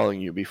that was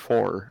following you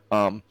before.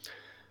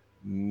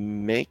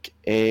 Make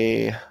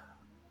a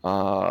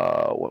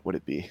what would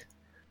it be?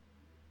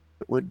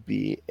 It would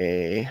be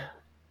a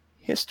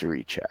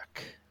history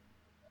check.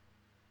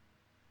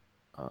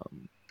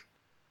 And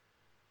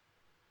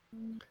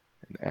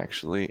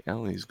actually,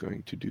 Ellie's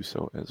going to do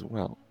so as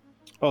well.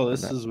 Oh,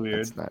 this is weird.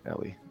 That's not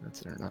Ellie.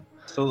 That's Ernan.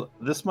 So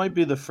this might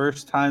be the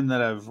first time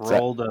that I've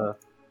rolled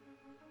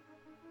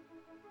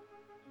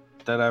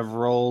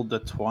a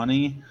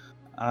 20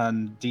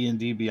 on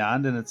D&D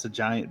Beyond, and it's a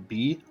giant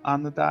B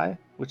on the die,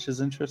 which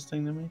is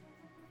interesting to me.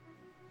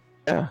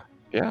 Yeah,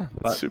 that's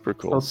But- super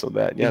cool. So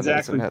that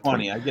exactly that's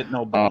 20. I get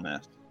no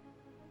bonus.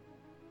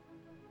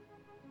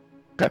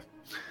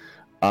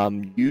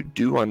 You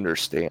do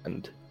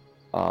understand,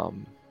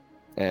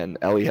 and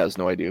Ellie has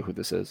no idea who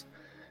this is.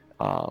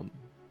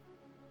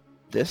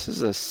 This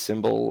is a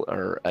symbol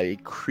or a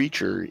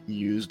creature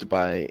used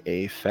by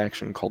a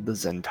faction called the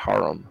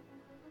Zentarum,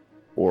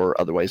 or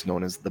otherwise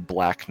known as the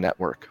Black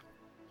Network.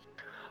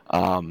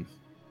 And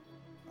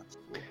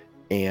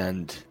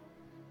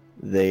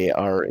they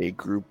are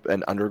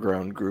an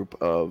underground group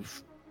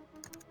of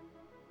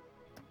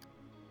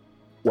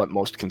what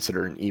most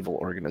consider an evil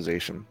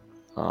organization.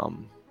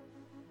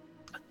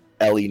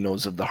 Ellie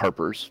knows of the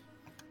Harpers,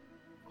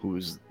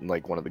 who's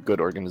like one of the good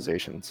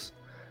organizations.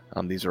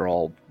 These are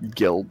all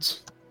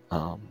guilds,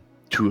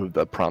 two of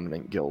the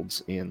prominent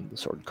guilds in the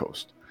Sword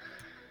Coast.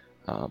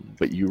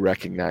 But you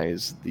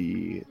recognize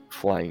the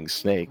flying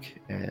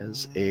snake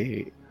as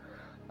a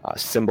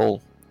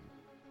symbol,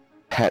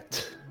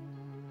 pet,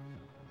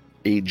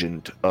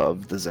 agent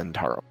of the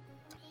Zentarum.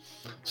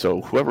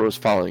 So whoever was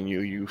following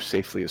you, you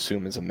safely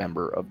assume is a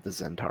member of the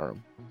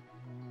Zentarum.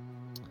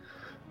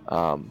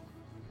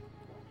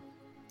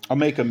 I'll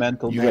make a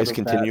mental. You note guys of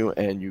continue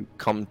and you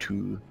come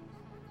to.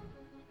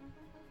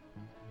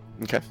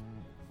 Okay.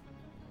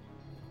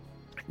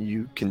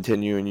 You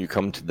continue and you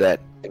come to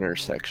that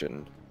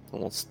intersection. And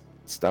we'll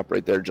stop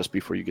right there just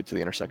before you get to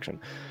the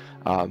intersection.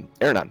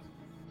 Ernan,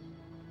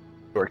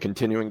 you are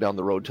continuing down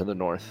the road to the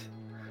north,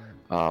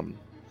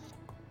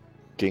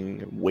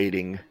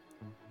 waiting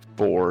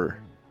for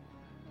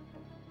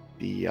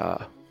the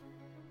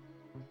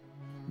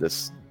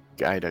this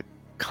guy to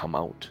come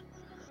out,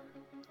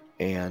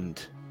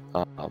 and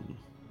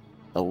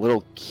a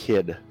little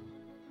kid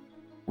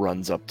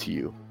runs up to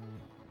you.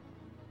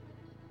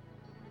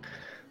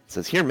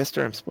 Says, "Here,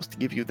 mister, I'm supposed to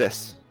give you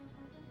this."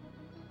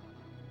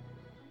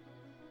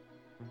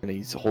 And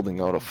he's holding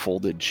out a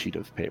folded sheet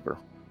of paper.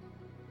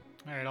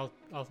 All right,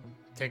 I'll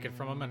take it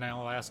from him and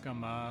I'll ask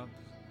him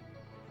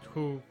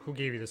who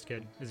gave you this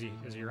kid? Is he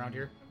around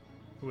here?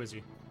 Who is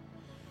he?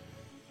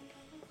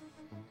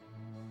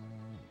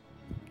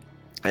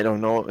 I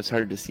don't know. It was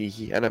hard to see.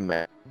 He had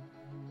a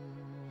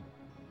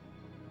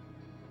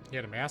He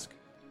had a mask?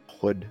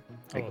 hood.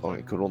 Oh,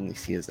 I could only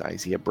see his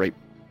eyes. He had bright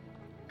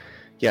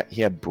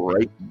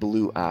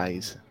blue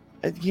eyes.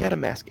 And he had a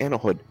mask and a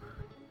hood.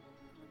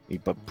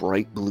 But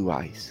bright blue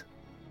eyes.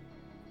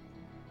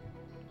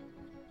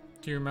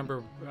 Do you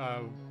remember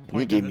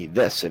He gave me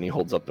this, and he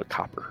holds up the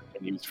copper.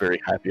 And he was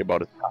very happy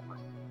about his copper.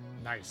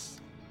 Nice.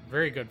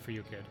 Very good for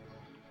you, kid.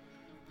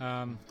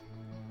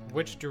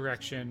 Which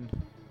direction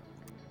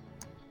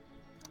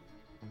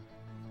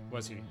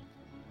was he?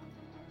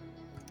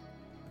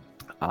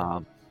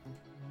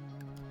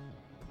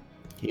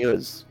 He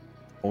was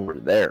over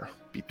there,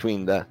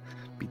 between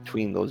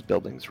those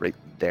buildings, right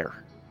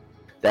there.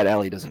 That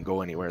alley doesn't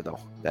go anywhere, though.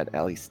 That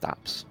alley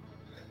stops.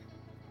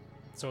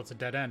 So it's a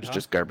dead end, There's huh?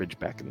 just garbage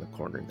back in the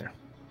corner there.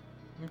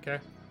 Okay.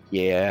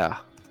 Yeah.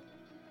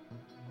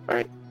 All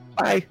right.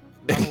 Bye.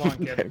 Run along,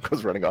 kid.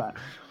 Goes running off.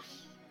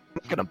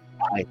 I'm gonna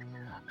buy.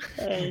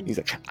 He's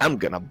like, I'm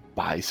gonna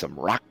buy some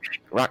rock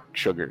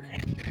sugar.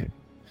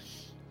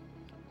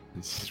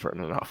 He's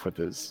running off with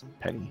his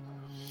penny.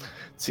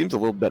 It seems a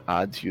little bit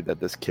odd to you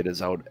that this kid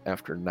is out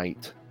after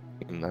night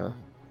in the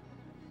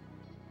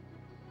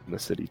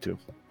city too.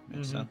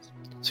 Makes sense.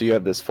 So you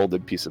have this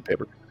folded piece of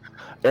paper.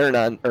 Ellie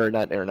and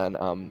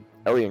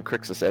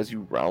Crixus, as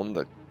you round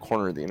the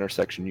corner of the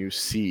intersection, you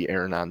see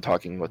Eranon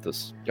talking with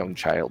this young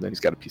child, and he's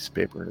got a piece of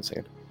paper in his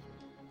hand.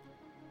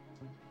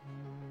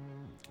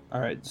 All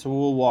right, so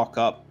we'll walk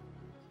up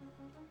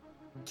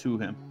to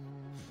him.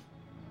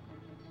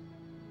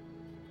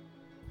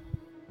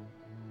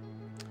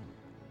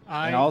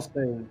 And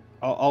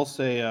I'll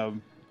say,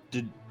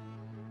 did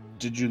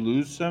you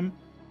lose him?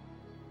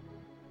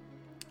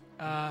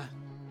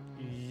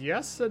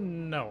 Yes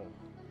and no.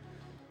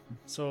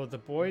 So the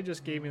boy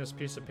just gave me this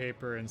piece of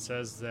paper and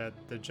says that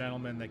the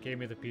gentleman that gave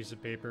me the piece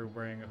of paper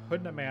wearing a hood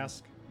and a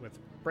mask with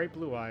bright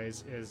blue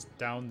eyes is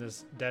down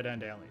this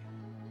dead-end alley.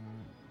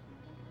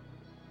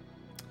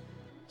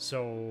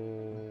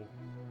 So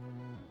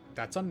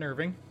that's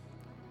unnerving.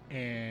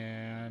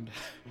 And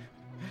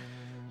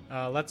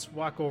let's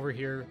walk over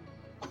here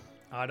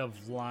out of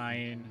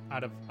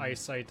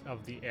eyesight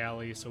of the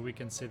alley, so we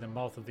can see the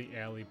mouth of the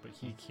alley, but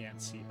he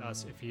can't see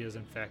us if he is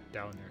in fact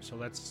down there. So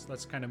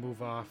let's kind of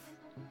move off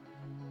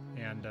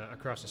and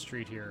across the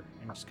street here,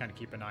 and just kind of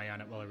keep an eye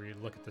on it while we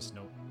look at this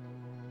note.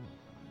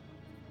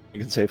 You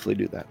can safely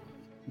do that.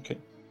 Okay.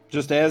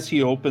 Just as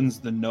he opens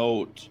the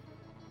note,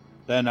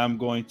 then I'm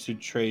going to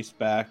trace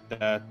back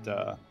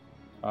that,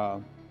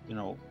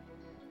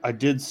 I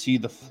did see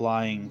the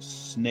flying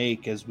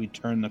snake as we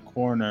turn the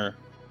corner.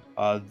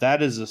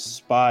 That is a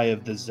spy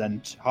of the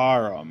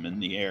Zentarum in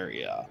the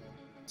area.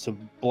 It's a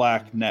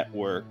black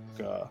network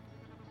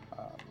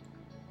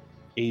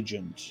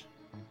agent.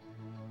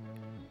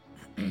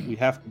 We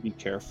have to be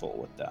careful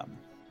with them.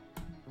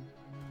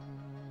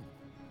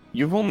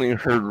 You've only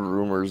heard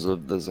rumors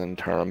of the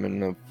Zentarum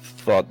and have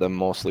thought them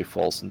mostly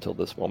false until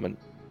this moment.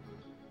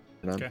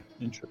 Okay.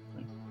 Interesting.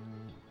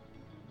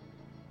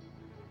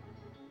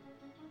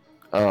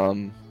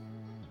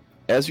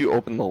 As you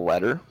open the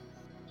letter,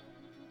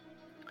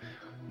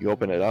 you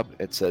open it up,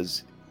 it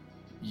says,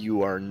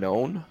 "You are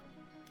known,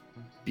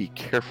 be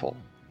careful."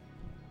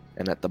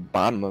 And at the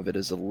bottom of it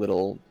is a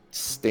little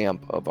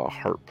stamp of a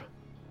harp,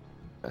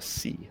 a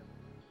C.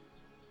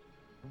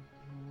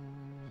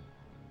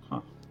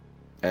 Huh.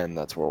 And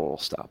that's where we'll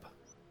stop.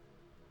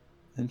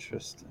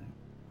 Interesting.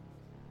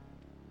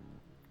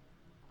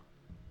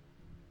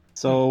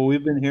 So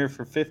we've been here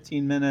for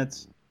 15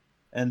 minutes,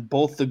 and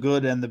both the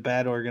good and the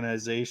bad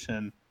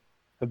organization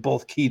have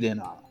both keyed in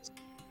on us.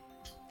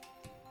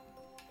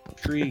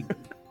 Intrigued.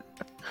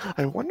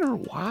 I wonder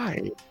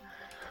why.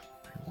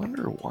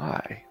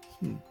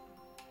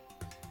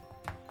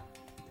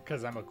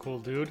 Because I'm a cool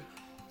dude.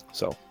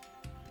 So,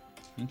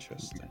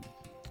 Interesting.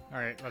 All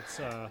right, let's.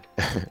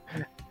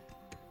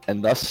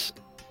 and thus,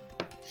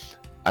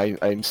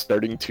 I'm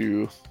starting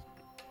to.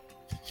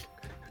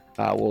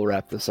 We'll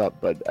wrap this up,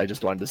 but I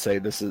just wanted to say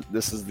this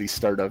is the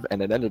start of,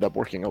 and it ended up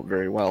working out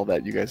very well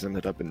that you guys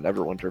ended up in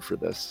Neverwinter for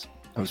this.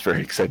 I was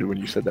very excited when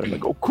you said that. I'm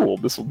like, oh, cool,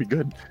 this will be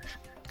good,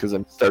 because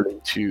I'm starting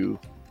to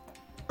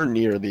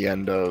near the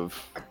end of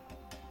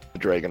the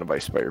Dragon of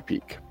Icespire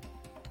Peak,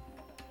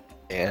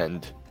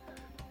 and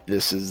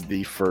this is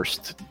the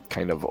first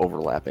kind of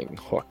overlapping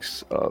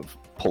hooks of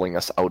pulling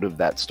us out of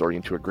that story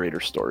into a greater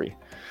story.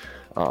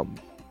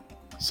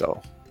 So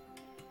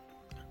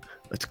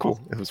that's cool.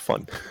 It was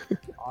fun.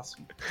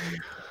 Awesome.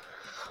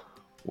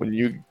 When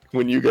you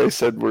guys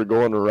said we're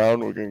going around,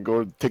 we're gonna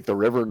go take the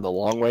river the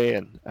long way,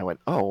 and I went,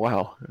 oh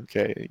wow,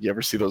 okay. You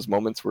ever see those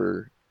moments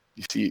where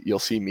you'll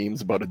see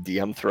memes about a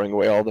DM throwing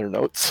away all their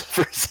notes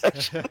for a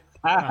session?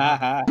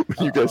 When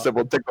you guys said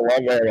we'll take the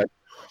long way,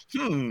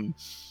 I'm like,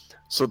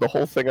 So the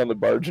whole thing on the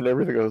barge and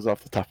everything goes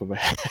off the top of my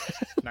head.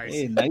 Nice.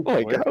 Hey, nice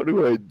Like, work. how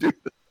do I do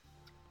this?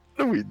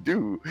 What do we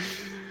do?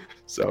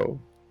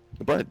 So,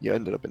 but you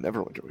ended up in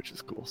Neverwinter, which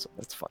is cool. So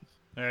that's fun.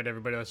 All right,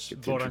 everybody, let's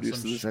Get to vote on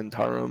introduce some. the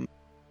Zentarum.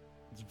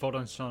 Let's vote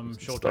on some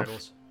show Stuff.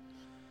 titles.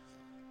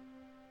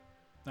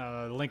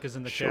 The link is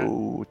in the chat.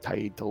 Show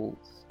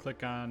titles.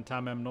 Click on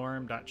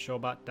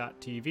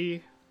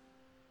tommnorm.showbot.tv.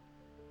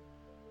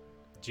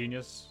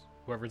 Genius,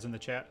 whoever's in the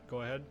chat,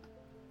 go ahead.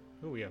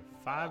 Oh, we have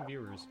 5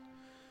 viewers.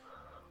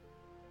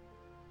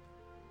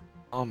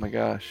 Oh my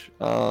gosh.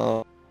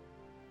 I'm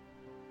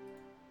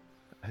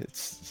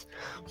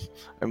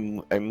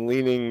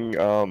leaning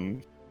to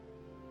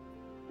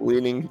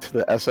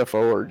the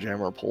SFO or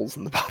Jammer Pulls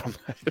in the bottom.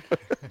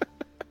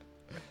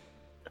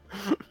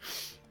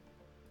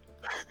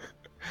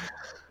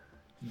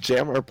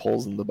 Jammer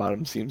Pulls in the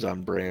bottom seems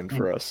on brand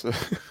for us.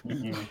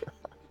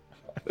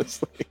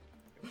 Honestly.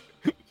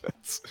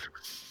 That's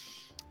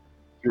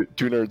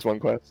two nerds, one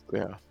quest.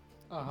 Yeah.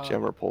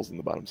 Jammer Pulls in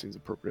the bottom seems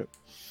appropriate.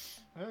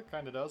 It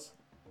kind of does.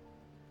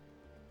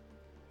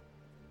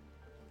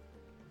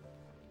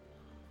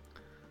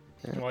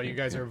 Yeah, While you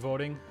guys are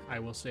voting, I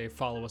will say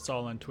follow us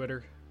all on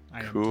Twitter.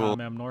 I am Cool.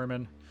 Tom M.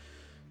 Norman.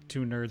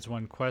 2 Nerds,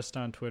 1 Quest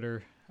on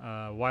Twitter.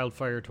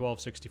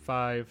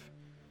 Wildfire1265.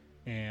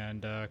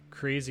 And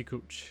Crazy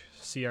Cooch.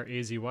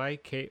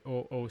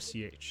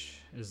 CrazyKooch.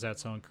 Does that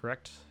sound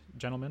correct,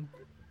 gentlemen?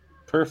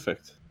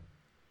 Perfect.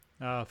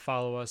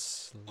 Follow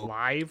us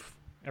live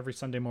every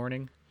Sunday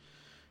morning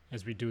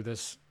as we do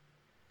this,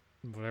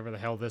 whatever the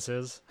hell this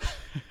is.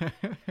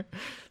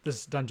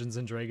 This Dungeons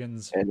and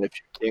Dragons. And if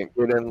you can't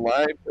get in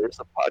live, there's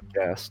a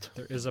podcast.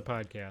 There is a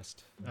podcast.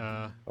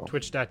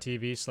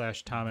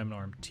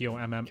 Twitch.tv/TomMNorm.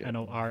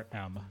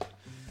 TOMMNORM.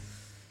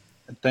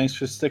 And thanks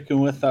for sticking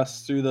with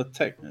us through the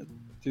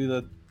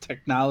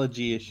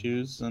technology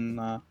issues, and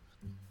I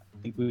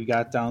think we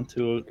got down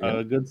to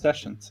a good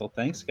session. So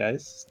thanks,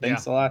 guys.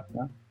 Thanks a lot.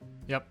 Yeah.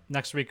 Yep.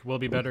 Next week will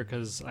be better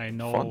because I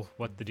know Fun.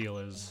 what the deal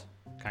is.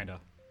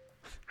 Kinda.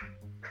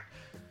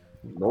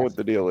 Know what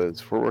the deal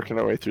is. We're working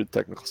our way through the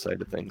technical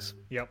side of things.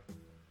 Yep.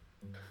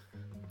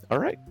 All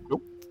right.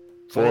 Cool.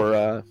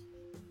 For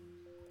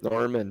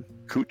Norm and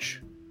Cooch,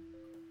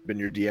 been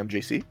your DM,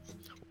 JC.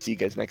 See you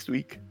guys next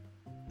week.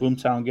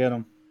 Boomtown, get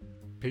 'em.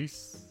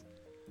 Peace.